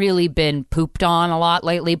has really been pooped on a lot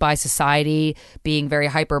lately by society, being very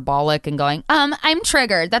hyperbolic and going, I'm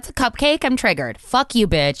triggered. That's a cupcake. I'm triggered. Fuck you,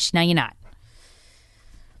 bitch. No, you're not.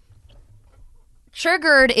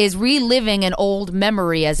 Triggered is reliving an old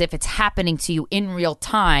memory as if it's happening to you in real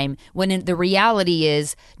time, when the reality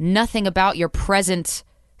is nothing about your present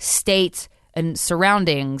state and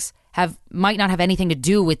surroundings might not have anything to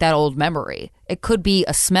do with that old memory. It could be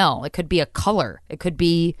a smell. It could be a color. It could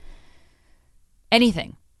be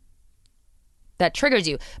anything that triggers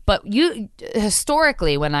you. But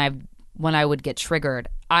historically, when I would get triggered,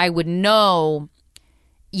 I would know.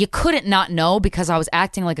 You couldn't not know because I was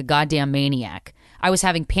acting like a goddamn maniac. I was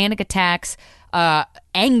having panic attacks.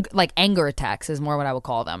 Anger attacks is more what I would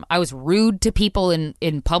call them. I was rude to people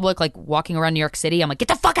in public, like walking around New York City. I'm like, get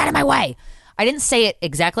the fuck out of my way. I didn't say it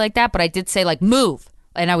exactly like that, but I did say like, move.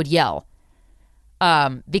 And I would yell.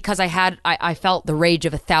 Because I felt the rage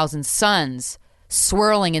of 1,000 suns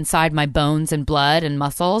swirling inside my bones and blood and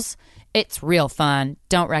muscles. It's real fun.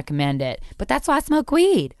 Don't recommend it. But that's why I smoke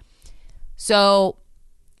weed. So,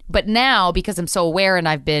 but now, because I'm so aware and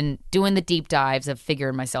I've been doing the deep dives of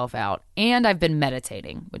figuring myself out, and I've been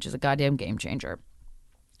meditating, which is a goddamn game changer,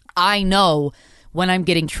 I know when I'm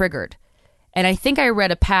getting triggered. And I think I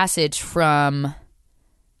read a passage from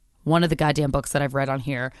one of the goddamn books that I've read on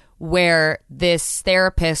here where this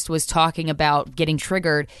therapist was talking about getting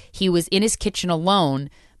triggered. He was in his kitchen alone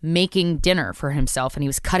making dinner for himself, and he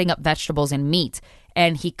was cutting up vegetables and meat.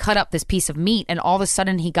 And he cut up this piece of meat, and all of a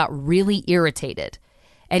sudden he got really irritated.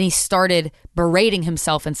 And he started berating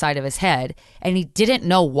himself inside of his head, and he didn't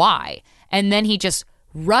know why. And then he just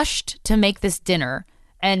rushed to make this dinner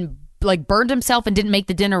and like burned himself and didn't make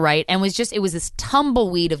the dinner right, and it was this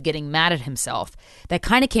tumbleweed of getting mad at himself that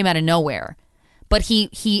kind of came out of nowhere. But he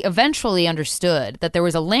eventually understood that there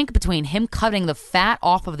was a link between him cutting the fat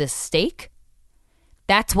off of this steak.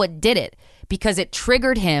 That's what did it, because it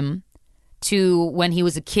triggered him to when he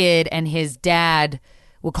was a kid and his dad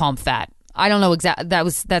would call him fat. I don't know exactly.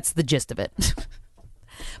 That's the gist of it.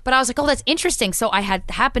 But I was like, oh, that's interesting. So I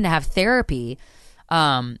happened to have therapy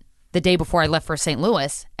the day before I left for St.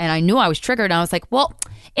 Louis, and I knew I was triggered. And I was like, well,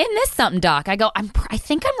 isn't this something, Doc? I go, I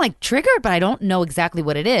think I'm like triggered, but I don't know exactly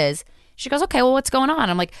what it is. She goes, okay, well, what's going on?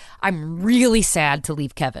 I'm like, I'm really sad to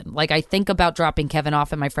leave Kevin. Like, I think about dropping Kevin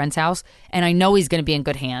off at my friend's house, and I know he's going to be in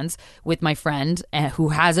good hands with my friend who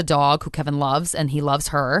has a dog who Kevin loves, and he loves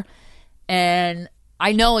her. And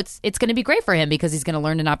I know it's going to be great for him because he's going to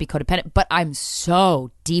learn to not be codependent, but I'm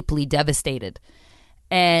so deeply devastated.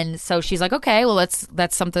 And so she's like, okay, well,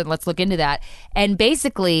 that's something, let's look into that. And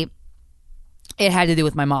basically, it had to do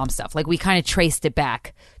with my mom stuff. Like, we kind of traced it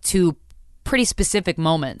back to pretty specific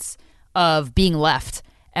moments of being left.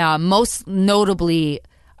 Most notably,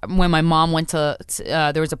 when my mom went to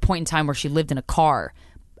there was a point in time where she lived in a car,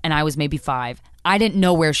 and I was maybe 5. I didn't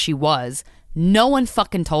know where she was. No one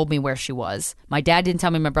fucking told me where she was. My dad didn't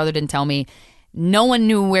tell me. My brother didn't tell me. No one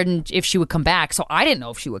knew if she would come back, so I didn't know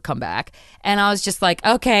if she would come back. And I was just like,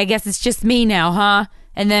 okay, I guess it's just me now, huh?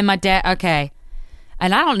 And then my dad, okay.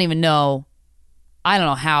 And I don't know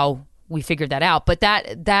how we figured that out, but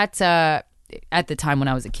that at the time when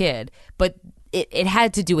I was a kid, but it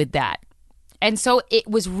had to do with that. And so it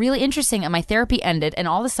was really interesting, and my therapy ended, and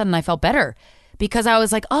all of a sudden I felt better. Because I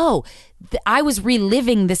was like, oh, I was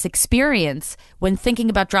reliving this experience when thinking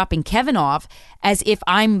about dropping Kevin off as if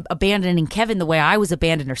I'm abandoning Kevin the way I was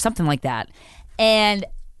abandoned or something like that. And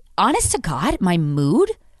honest to God, my mood,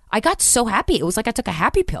 I got so happy. It was like I took a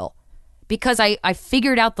happy pill because I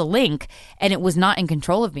figured out the link and it was not in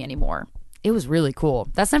control of me anymore. It was really cool.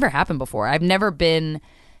 That's never happened before. I've never been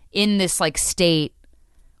in this like state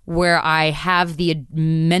where I have the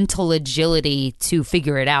mental agility to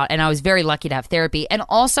figure it out. And I was very lucky to have therapy. And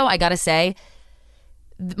also, I got to say,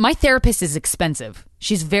 my therapist is expensive.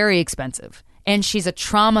 She's very expensive. And she's a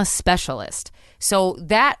trauma specialist. So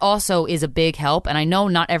that also is a big help. And I know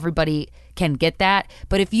not everybody can get that.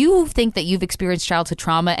 But if you think that you've experienced childhood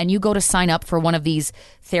trauma and you go to sign up for one of these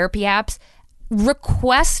therapy apps,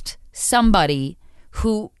 request somebody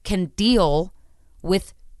who can deal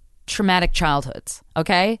with traumatic childhoods.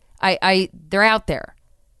 Okay? They're out there.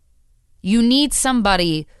 You need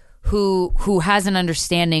somebody who has an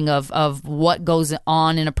understanding of what goes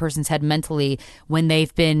on in a person's head mentally when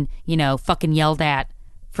they've been, fucking yelled at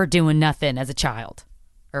for doing nothing as a child,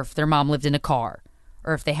 or if their mom lived in a car,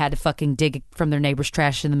 or if they had to fucking dig from their neighbor's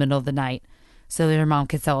trash in the middle of the night so their mom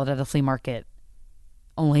could sell it at a flea market,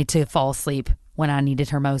 only to fall asleep when I needed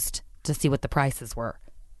her most to see what the prices were.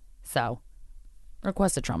 So,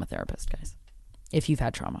 request a trauma therapist, guys, if you've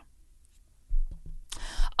had trauma.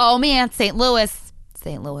 Oh man, St. Louis.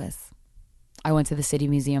 I went to the City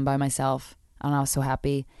Museum by myself, and I was so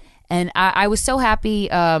happy. And I was so happy,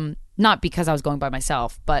 not because I was going by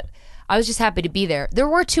myself, but I was just happy to be there. There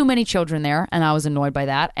were too many children there, and I was annoyed by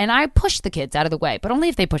that. And I pushed the kids out of the way, but only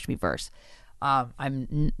if they pushed me first. I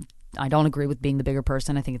don't agree with being the bigger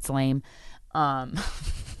person. I think it's lame.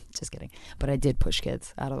 Just kidding. But I did push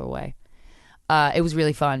kids out of the way. It was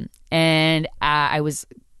really fun. And I was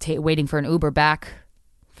waiting for an Uber back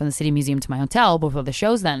from the City Museum to my hotel before the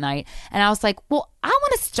shows that night. And I was like, well, I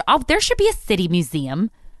want to, there should be a City Museum,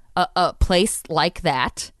 a place like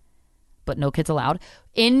that, but no kids allowed,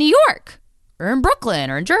 in New York or in Brooklyn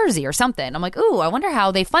or in Jersey or something. I'm like, ooh, I wonder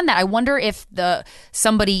how they fund that. I wonder if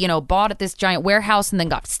somebody, bought at this giant warehouse and then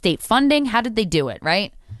got state funding. How did they do it,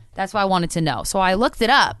 right? That's what I wanted to know. So I looked it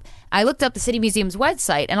up. I looked up the City Museum's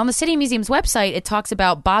website, and on the City Museum's website, it talks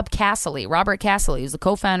about Bob Casserly, Robert Casserly, who's the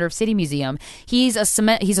co-founder of City Museum. He's a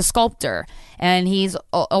sculptor, and he's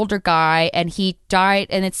an older guy, and he died,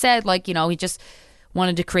 and it said, he just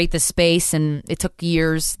wanted to create this space, and it took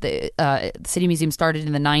years. The City Museum started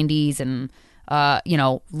in the 90s, and,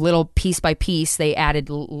 little piece by piece, they added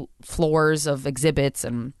floors of exhibits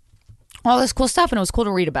and all this cool stuff, and it was cool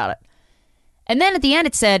to read about it. And then at the end,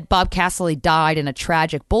 it said Bob Casserly died in a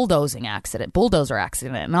tragic bulldozer accident.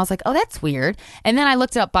 And I was like, oh, that's weird. And then I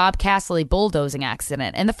looked up Bob Casserly bulldozing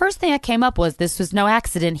accident. And the first thing that came up was this was no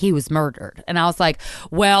accident. He was murdered. And I was like,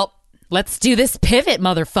 well, let's do this pivot,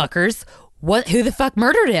 motherfuckers. Who the fuck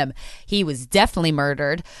murdered him? He was definitely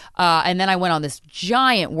murdered. And then I went on this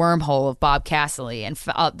giant wormhole of Bob Casserly. And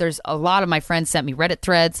there's a lot of my friends sent me Reddit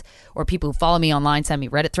threads, or people who follow me online sent me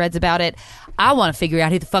Reddit threads about it. I want to figure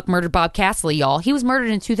out who the fuck murdered Bob Casserly, y'all. He was murdered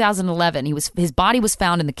in 2011. His body was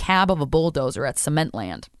found in the cab of a bulldozer at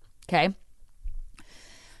Cementland. Okay?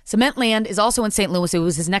 Cementland is also in St. Louis. It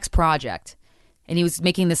was his next project. And he was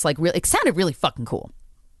making this it sounded really fucking cool.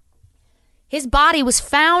 His body was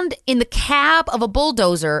found in the cab of a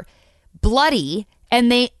bulldozer, bloody,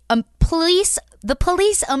 and the police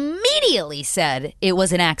immediately said it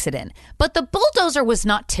was an accident. But the bulldozer was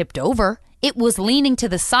not tipped over. It was leaning to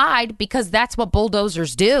the side because that's what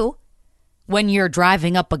bulldozers do when you're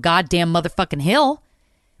driving up a goddamn motherfucking hill.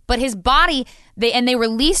 But his body, they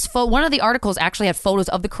released, one of the articles actually had photos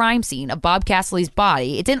of the crime scene of Bob Casserly's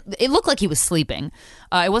body. It looked like he was sleeping.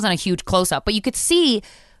 It wasn't a huge close-up, but you could see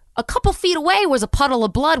a couple feet away was a puddle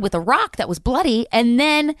of blood with a rock that was bloody, and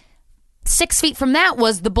then 6 feet from that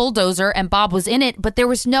was the bulldozer, and Bob was in it, but there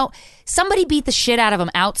was somebody beat the shit out of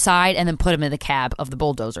him outside and then put him in the cab of the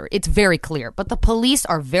bulldozer. It's very clear, but the police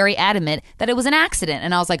are very adamant that it was an accident,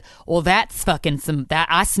 and I was like, well, that's fucking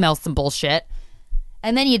I smell some bullshit.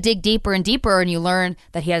 And then you dig deeper and deeper, and you learn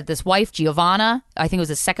that he had this wife, Giovanna. I think it was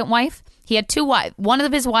his second wife. He had two wives. One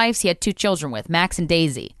of his wives he had two children with, Max and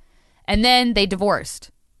Daisy, and then they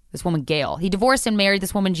divorced. This woman, Gail. He divorced and married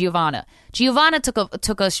this woman, Giovanna. Giovanna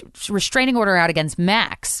took a restraining order out against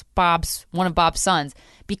Max, one of Bob's sons,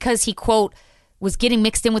 because he, quote, was getting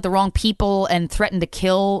mixed in with the wrong people and threatened to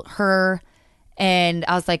kill her. And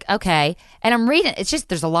I was like, okay. And I'm reading. It's just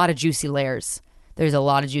there's a lot of juicy layers. There's a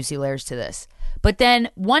lot of juicy layers to this. But then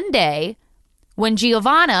one day, when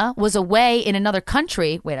Giovanna was away in another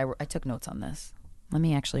country. Wait, I took notes on this. Let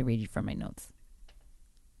me actually read you from my notes,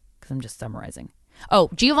 because I'm just summarizing. Oh,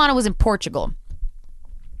 Giovanna was in Portugal.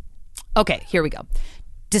 Okay, here we go.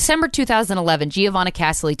 December 2011, Giovanna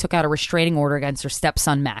Casserly took out a restraining order against her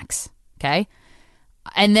stepson, Max. Okay?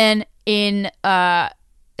 And then in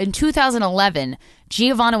 2011,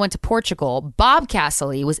 Giovanna went to Portugal. Bob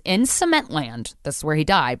Casserly was in Cementland. This is where he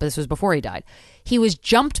died, but this was before he died. He was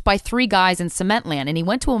jumped by three guys in Cementland, and he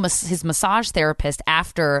went to his massage therapist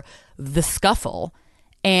after the scuffle.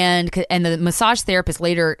 And the massage therapist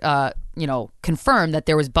later, confirmed that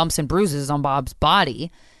there was bumps and bruises on Bob's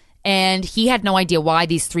body. And he had no idea why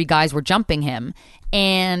these three guys were jumping him.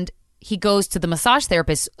 And he goes to the massage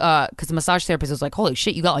therapist because the massage therapist was like, holy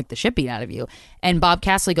shit, you got like the shit beat out of you. And Bob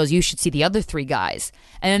Castle goes, you should see the other 3 guys.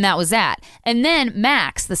 And then that was that. And then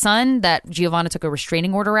Max, the son that Giovanna took a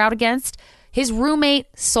restraining order out against, his roommate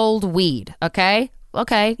sold weed. Okay,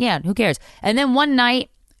 yeah, who cares? And then one night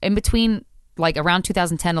in between, like around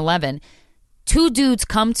 2010-11, 2 dudes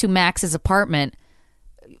come to Max's apartment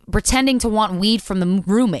pretending to want weed from the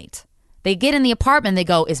roommate. They get in the apartment. They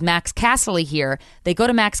go, is Max Castley here? They go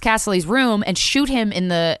to Max Castley's room and shoot him in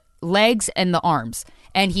the legs and the arms.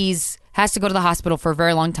 And has to go to the hospital for a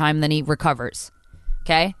very long time. Then he recovers.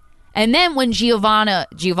 Okay. And then when Giovanna,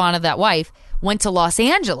 that wife, went to Los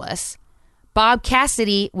Angeles, Bob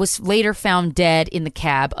Cassidy was later found dead in the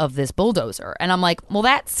cab of this bulldozer. And I'm like, well,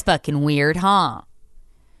 that's fucking weird, huh?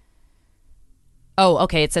 Oh,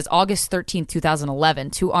 okay. It says August 13th,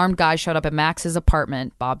 2011. 2 armed guys showed up at Max's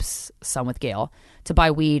apartment, Bob's son with Gail, to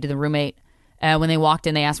buy weed. The roommate, when they walked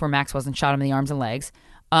in, they asked where Max was and shot him in the arms and legs.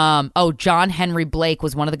 John Henry Blake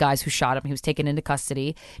was one of the guys who shot him. He was taken into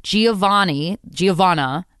custody. Giovanna,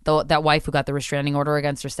 that wife who got the restraining order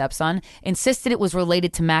against her stepson, insisted it was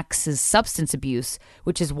related to Max's substance abuse,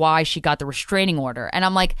 which is why she got the restraining order. And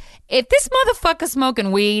I'm like, if this motherfucker's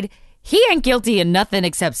smoking weed, he ain't guilty of nothing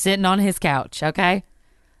except sitting on his couch, okay?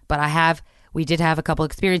 But we did have a couple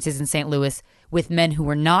experiences in St. Louis with men who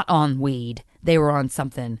were not on weed. They were on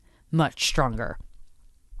something much stronger.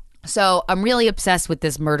 So I'm really obsessed with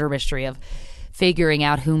this murder mystery of figuring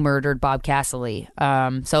out who murdered Bob Castley.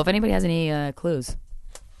 So if anybody has any clues,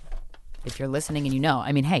 if you're listening and you know,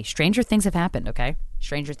 I mean, hey, stranger things have happened, okay?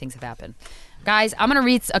 Stranger things have happened. Guys, I'm going to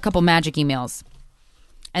read a couple magic emails.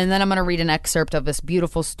 And then I'm going to read an excerpt of this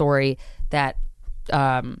beautiful story that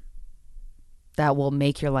will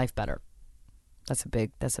make your life better. That's a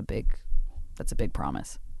big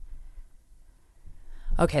promise.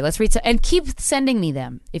 Okay, let's read. And keep sending me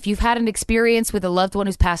them. If you've had an experience with a loved one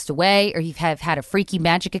who's passed away, or you've had a freaky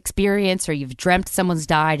magic experience, or you've dreamt someone's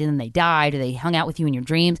died and then they died, or they hung out with you in your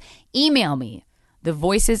dreams, email me. The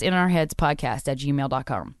Voices in Our Heads podcast at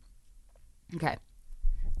gmail.com. Okay,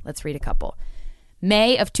 let's read a couple.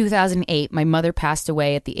 May of 2008, my mother passed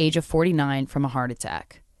away at the age of 49 from a heart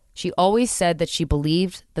attack. She always said that she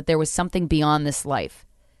believed that there was something beyond this life.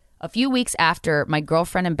 A few weeks after, my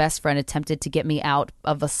girlfriend and best friend attempted to get me out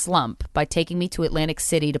of a slump by taking me to Atlantic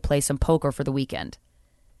City to play some poker for the weekend.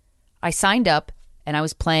 I signed up, and I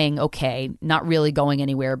was playing okay, not really going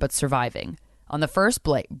anywhere, but surviving. On the first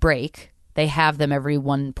break, they have them every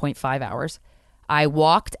 1.5 hours, I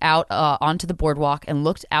walked out onto the boardwalk and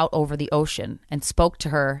looked out over the ocean and spoke to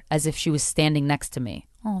her as if she was standing next to me.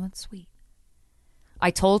 Oh, that's sweet.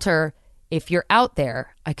 I told her, if you're out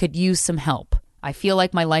there, I could use some help. I feel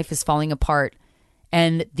like my life is falling apart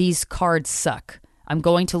and these cards suck. I'm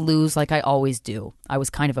going to lose like I always do. I was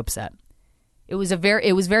kind of upset. It was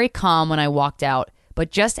very calm when I walked out,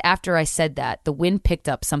 but just after I said that, the wind picked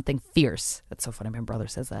up something fierce. That's so funny. My brother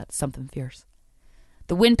says that. Something fierce.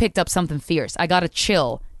 The wind picked up something fierce. I got a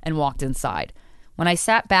chill and walked inside. When I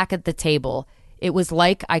sat back at the table, it was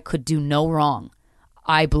like I could do no wrong.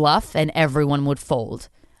 I bluff and everyone would fold.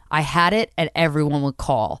 I had it and everyone would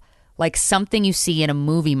call. Like something you see in a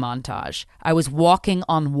movie montage. I was walking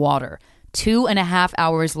on water. 2.5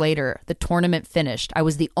 hours later, the tournament finished. I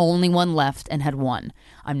was the only one left and had won.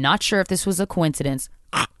 I'm not sure if this was a coincidence.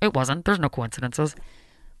 It wasn't. There's no coincidences.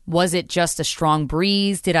 Was it just a strong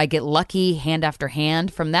breeze? Did I get lucky hand after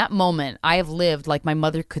hand? From that moment, I have lived like my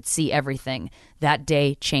mother could see everything. That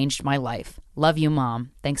day changed my life. Love you, Mom.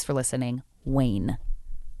 Thanks for listening. Wayne.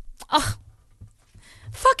 Oh,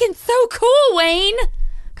 fucking so cool, Wayne.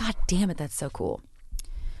 God damn it, that's so cool.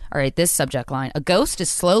 All right, this subject line. A ghost is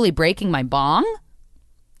slowly breaking my bong?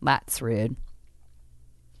 That's rude.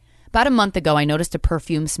 About a month ago, I noticed a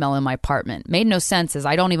perfume smell in my apartment. Made no sense as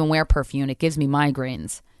I don't even wear perfume. It gives me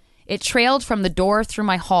migraines. It trailed from the door through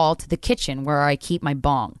my hall to the kitchen where I keep my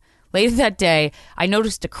bong. Later that day, I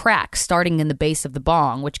noticed a crack starting in the base of the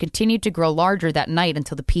bong, which continued to grow larger that night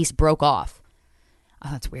until the piece broke off. Oh,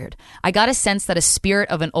 that's weird. I got a sense that a spirit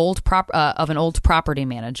of an old property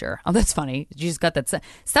manager. Oh, that's funny. You just got that.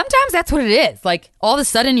 Sometimes that's what it is. Like all of a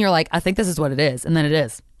sudden you're like, I think this is what it is. And then it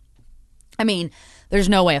is. I mean, there's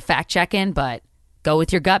no way of fact checking, but go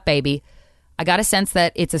with your gut, baby. I got a sense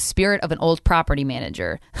that it's a spirit of an old property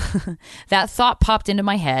manager. That thought popped into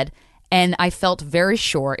my head and I felt very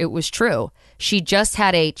sure it was true. She just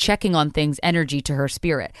had a checking on things energy to her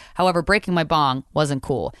spirit. However, breaking my bong wasn't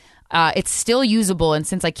cool. It's still usable, and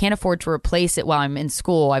since I can't afford to replace it while I'm in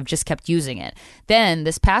school, I've just kept using it. Then,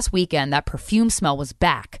 this past weekend, that perfume smell was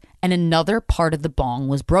back, and another part of the bong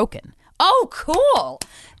was broken. Oh, cool!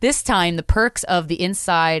 This time, the perks of the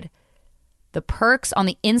inside the perks on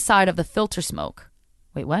the inside of the filter smoke.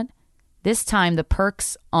 Wait, what? This time, the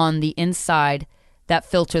perks on the inside that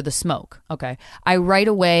filter the smoke. Okay. I right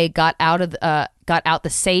away got out the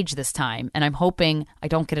sage this time, and I'm hoping I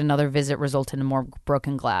don't get another visit result in more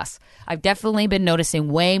broken glass. I've definitely been noticing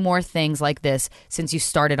way more things like this since you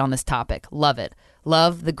started on this topic. Love it.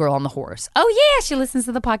 Love the girl on the horse. Oh, yeah, she listens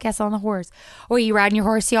to the podcast on the horse. Oh, are you riding your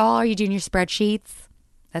horse, y'all? Are you doing your spreadsheets?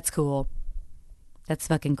 That's cool. That's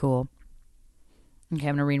fucking cool. Okay,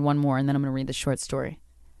 I'm going to read one more, and then I'm going to read the short story.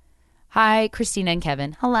 Hi, Christina and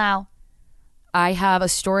Kevin. Hello. I have a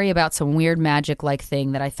story about some weird magic-like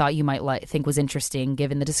thing that I thought you might think was interesting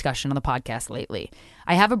given the discussion on the podcast lately.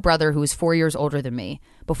 I have a brother who is 4 years older than me.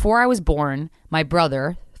 Before I was born, my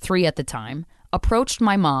brother, 3 at the time, approached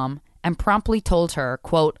my mom and promptly told her,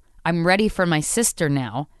 quote, "I'm ready for my sister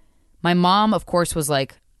now." My mom, of course, was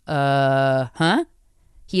like, huh?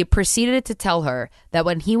 He proceeded to tell her that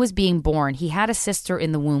when he was being born, he had a sister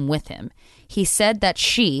in the womb with him. He said that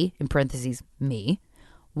she, in parentheses, me,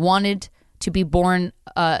 wanted to be born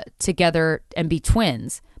together and be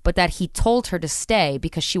twins, but that he told her to stay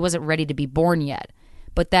because she wasn't ready to be born yet.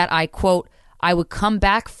 But that I, quote, I would come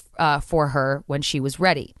back for her when she was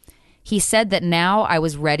ready. He said that now I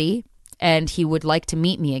was ready and he would like to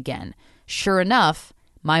meet me again. Sure enough,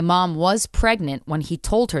 my mom was pregnant when he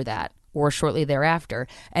told her that, or shortly thereafter,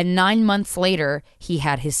 and 9 months later, he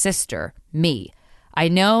had his sister, me. I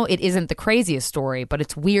know it isn't the craziest story, but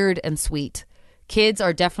it's weird and sweet. Kids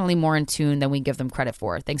are definitely more in tune than we give them credit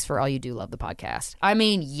for. Thanks for all you do. Love the podcast. I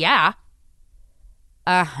mean, yeah.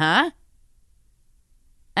 Uh-huh.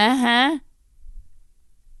 Uh-huh.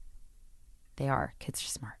 They are. Kids are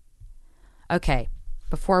smart. Okay.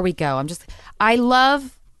 Before we go, I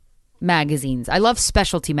love magazines. I love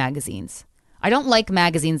specialty magazines. I don't like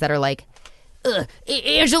magazines that are like,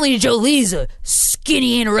 Angelina Jolie's a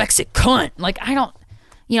skinny anorexic cunt. Like, I don't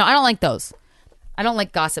like those. I don't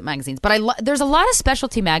like gossip magazines, but there's a lot of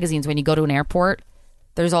specialty magazines when you go to an airport.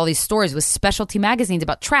 There's all these stories with specialty magazines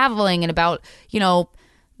about traveling and about,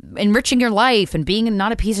 enriching your life and being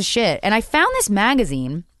not a piece of shit. And I found this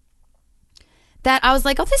magazine that I was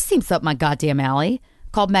like, oh, this seems up my goddamn alley,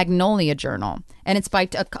 called Magnolia Journal. And it's by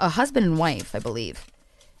a husband and wife, I believe.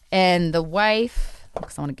 And the wife,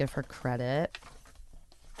 because I want to give her credit.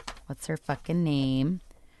 What's her fucking name?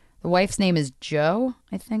 The wife's name is Jo,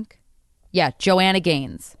 I think. Yeah, Joanna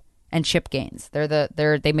Gaines and Chip Gaines.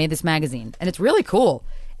 They made this magazine, and it's really cool.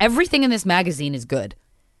 Everything in this magazine is good,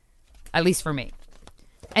 at least for me.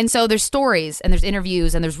 And so there's stories, and there's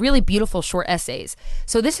interviews, and there's really beautiful short essays.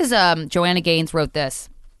 So this is Joanna Gaines wrote this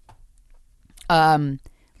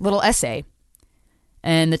little essay,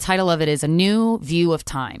 and the title of it is A New View of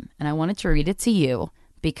Time. And I wanted to read it to you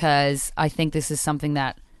because I think this is something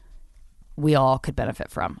that we all could benefit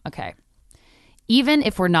from. Okay. Even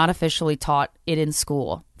if we're not officially taught it in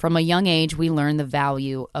school, from a young age, we learn the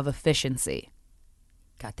value of efficiency.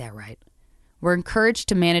 Got that right. We're encouraged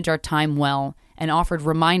to manage our time well and offered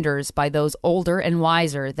reminders by those older and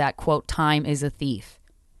wiser that, quote, time is a thief.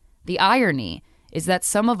 The irony is that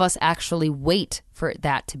some of us actually wait for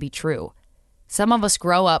that to be true. Some of us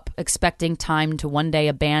grow up expecting time to one day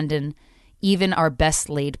abandon even our best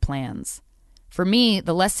laid plans. For me,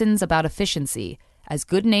 the lessons about efficiency, as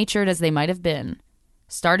good-natured as they might have been,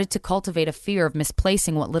 started to cultivate a fear of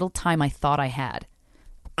misplacing what little time I thought I had.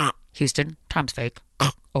 Houston, time's fake.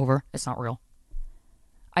 Over. It's not real.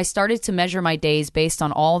 I started to measure my days based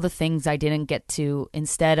on all the things I didn't get to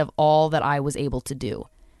instead of all that I was able to do.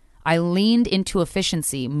 I leaned into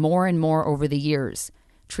efficiency more and more over the years,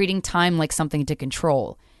 treating time like something to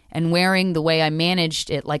control and wearing the way I managed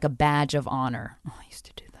it like a badge of honor. Oh, I used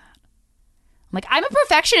to do that. I'm like, I'm a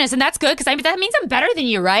perfectionist, and that's good because that means I'm better than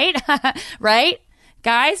you, right? Right?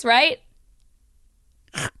 Guys, right?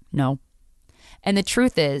 No. And the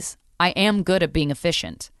truth is, I am good at being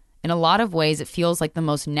efficient. In a lot of ways, it feels like the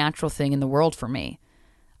most natural thing in the world for me.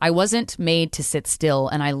 I wasn't made to sit still,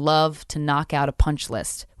 and I love to knock out a punch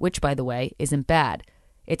list, which, by the way, isn't bad.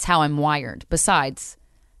 It's how I'm wired. Besides,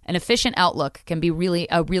 an efficient outlook can be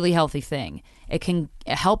a really healthy thing. It can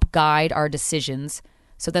help guide our decisions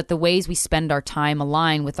so that the ways we spend our time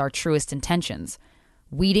align with our truest intentions,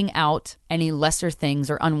 weeding out any lesser things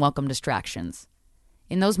or unwelcome distractions.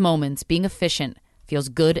 In those moments, being efficient feels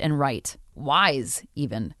good and right, wise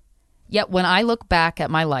even. Yet when I look back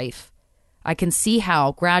at my life, I can see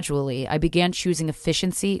how, gradually, I began choosing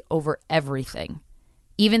efficiency over everything.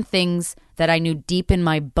 Even things that I knew deep in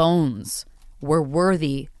my bones were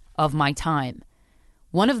worthy of my time.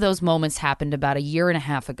 One of those moments happened about 1.5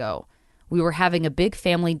 years ago. We were having a big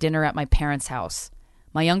family dinner at my parents' house.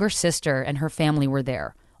 My younger sister and her family were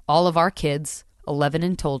there. all of our kids, 11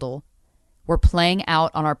 in total, were playing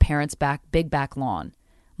out on our parents' big back lawn.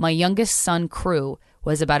 My youngest son, Crew,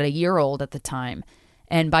 was about a year old at the time,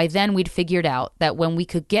 and by then we'd figured out that when we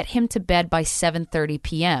could get him to bed by 7:30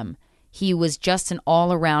 p.m., he was just an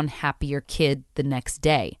all-around happier kid the next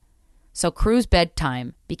day. So Crew's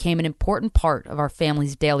bedtime became an important part of our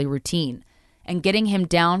family's daily routine, and getting him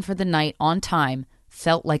down for the night on time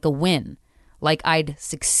felt like a win, like I'd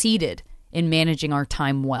succeeded in managing our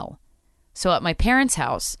time well. So at my parents'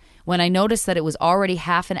 house, when I noticed that it was already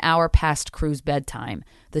half an hour past Crew's bedtime,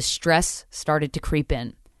 the stress started to creep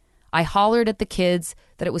in. I hollered at the kids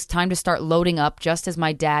that it was time to start loading up just as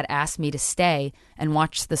my dad asked me to stay and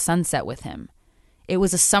watch the sunset with him. It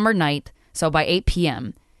was a summer night, so by 8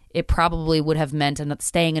 p.m., it probably would have meant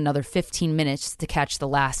staying another 15 minutes to catch the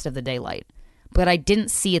last of the daylight. But I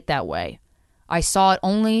didn't see it that way. I saw it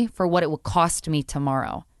only for what it would cost me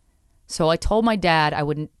tomorrow. So I told my dad I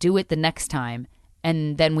wouldn't do it the next time,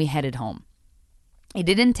 and then we headed home. It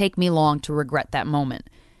didn't take me long to regret that moment.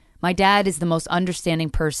 My dad is the most understanding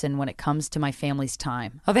person when it comes to my family's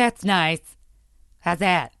time. Oh, that's nice. How's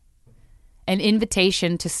that? An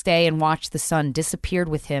invitation to stay and watch the sun disappeared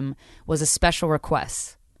with him was a special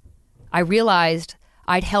request. I realized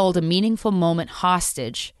I'd held a meaningful moment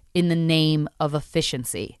hostage in the name of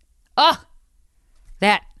efficiency. Oh,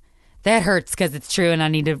 that hurts because it's true and I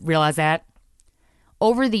need to realize that.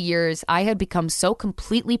 Over the years, I had become so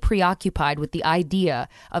completely preoccupied with the idea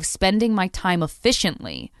of spending my time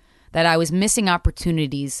efficiently that I was missing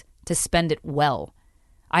opportunities to spend it well.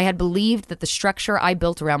 I had believed that the structure I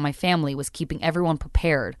built around my family was keeping everyone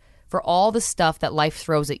prepared for all the stuff that life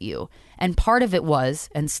throws at you, and part of it was,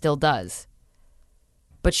 and still does.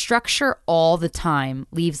 But structure all the time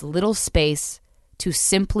leaves little space to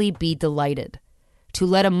simply be delighted, to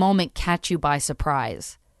let a moment catch you by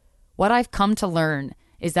surprise. What I've come to learn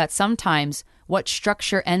is that sometimes what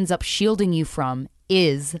structure ends up shielding you from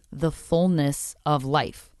is the fullness of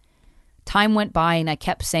life. Time went by and I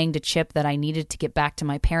kept saying to Chip that I needed to get back to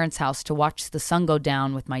my parents' house to watch the sun go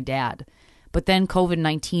down with my dad. But then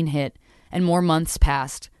COVID-19 hit and more months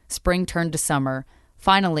passed. Spring turned to summer.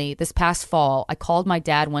 Finally, this past fall, I called my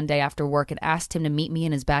dad one day after work and asked him to meet me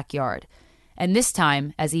in his backyard. And this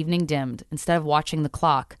time, as evening dimmed, instead of watching the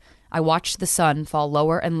clock, I watched the sun fall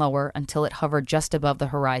lower and lower until it hovered just above the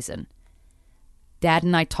horizon. Dad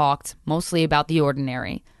and I talked, mostly about the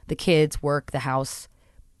ordinary, the kids, work, the house.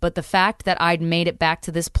 But the fact that I'd made it back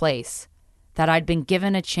to this place, that I'd been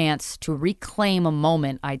given a chance to reclaim a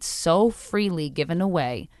moment I'd so freely given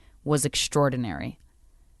away, was extraordinary.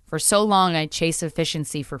 For so long, I'd chased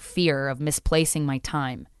efficiency for fear of misplacing my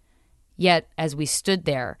time. Yet, as we stood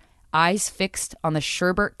there, eyes fixed on the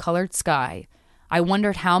sherbet-colored sky, I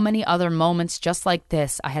wondered how many other moments just like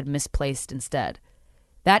this I had misplaced instead.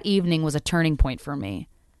 That evening was a turning point for me.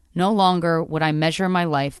 No longer would I measure my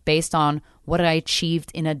life based on what I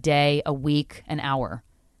achieved in a day, a week, an hour.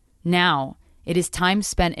 Now, it is time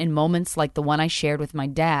spent in moments like the one I shared with my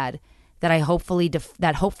dad that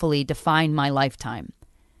hopefully define my lifetime.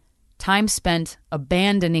 Time spent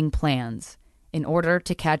abandoning plans in order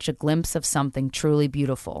to catch a glimpse of something truly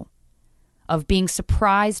beautiful. Of being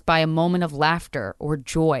surprised by a moment of laughter or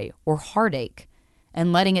joy or heartache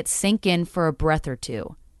and letting it sink in for a breath or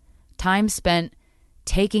two. Time spent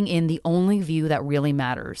taking in the only view that really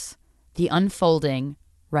matters, the unfolding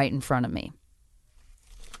right in front of me.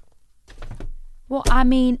 Well, I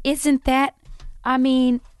mean, isn't that, I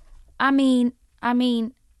mean, wait,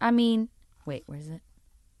 where is it?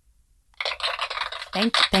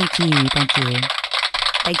 Thank you.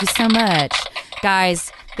 Thank you so much.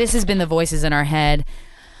 Guys, this has been The Voices in Our Head.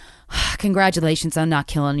 Congratulations on not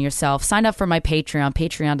killing yourself. Sign up for my Patreon,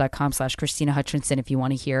 patreon.com/Christina Hutchinson if you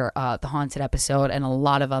want to hear the haunted episode and a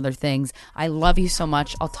lot of other things. I love you so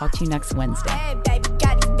much. I'll talk to you next Wednesday. Hey, baby,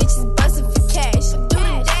 got these bitches busting for cash. Do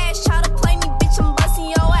the dash, try to play me, bitch, I'm busting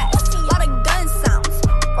your ass. Lot of gun sounds,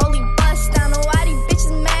 rolly bust down. Know why these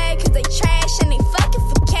bitches mad, cause they trash and they fucking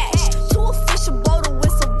for cash. Too official, blow the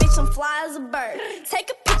whistle, bitch, I'm fly as a bird. Take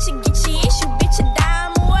a picture, get your issue, bitch, a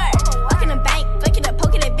dime a word. Walk in the bank, fuck it up,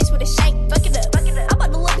 poke that bitch with a shank, fuck it up. I'm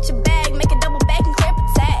about to look at your bag, make a double back and clear up a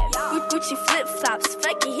tab. Gucci flip-flops,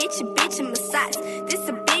 fuck it, hit your bitch in massage. This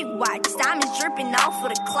a big watch, diamonds dripping off of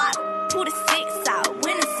the clock. Pull the 6 out,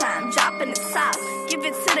 winter time, dropping the top. Give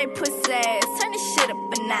it to they pussy ass, turn this shit up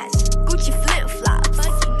a notch. Gucci flip-flops,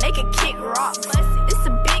 make a kick rock. It's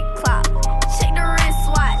a big clock, check the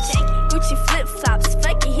wristwatch. Gucci flip-flops,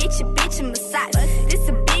 fuck it, hit your bitch in massage. This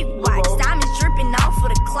a big watch, diamonds dripping off of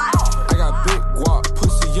the clock. I got big guap,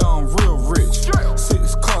 pussy young, real rich.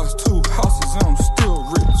 6 cars, 2 houses, and I'm still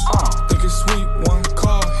rich. Think it's sweet, 1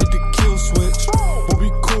 car, hit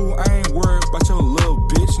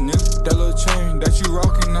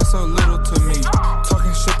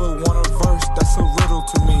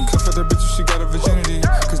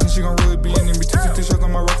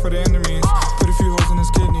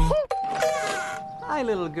Hi,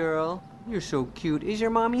 little girl. You're so cute. Is your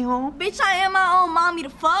mommy home? Bitch, I am my own mommy, the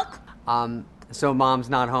fuck? So mom's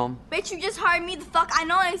not home? Bitch, you just heard me, the fuck? I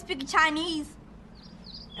know I ain't speaking Chinese.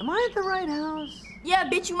 Am I at the right house? Yeah,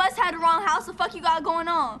 bitch, you must have the wrong house. The fuck you got going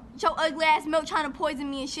on? Your ugly ass milk trying to poison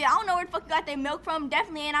me and shit. I don't know where the fuck you got that milk from.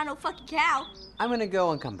 Definitely ain't I no fucking cow. I'm gonna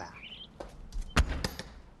go and come back.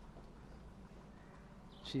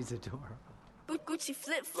 She's adorable. Gucci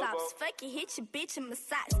flip flops, fucking hit your bitch in my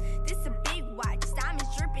socks. This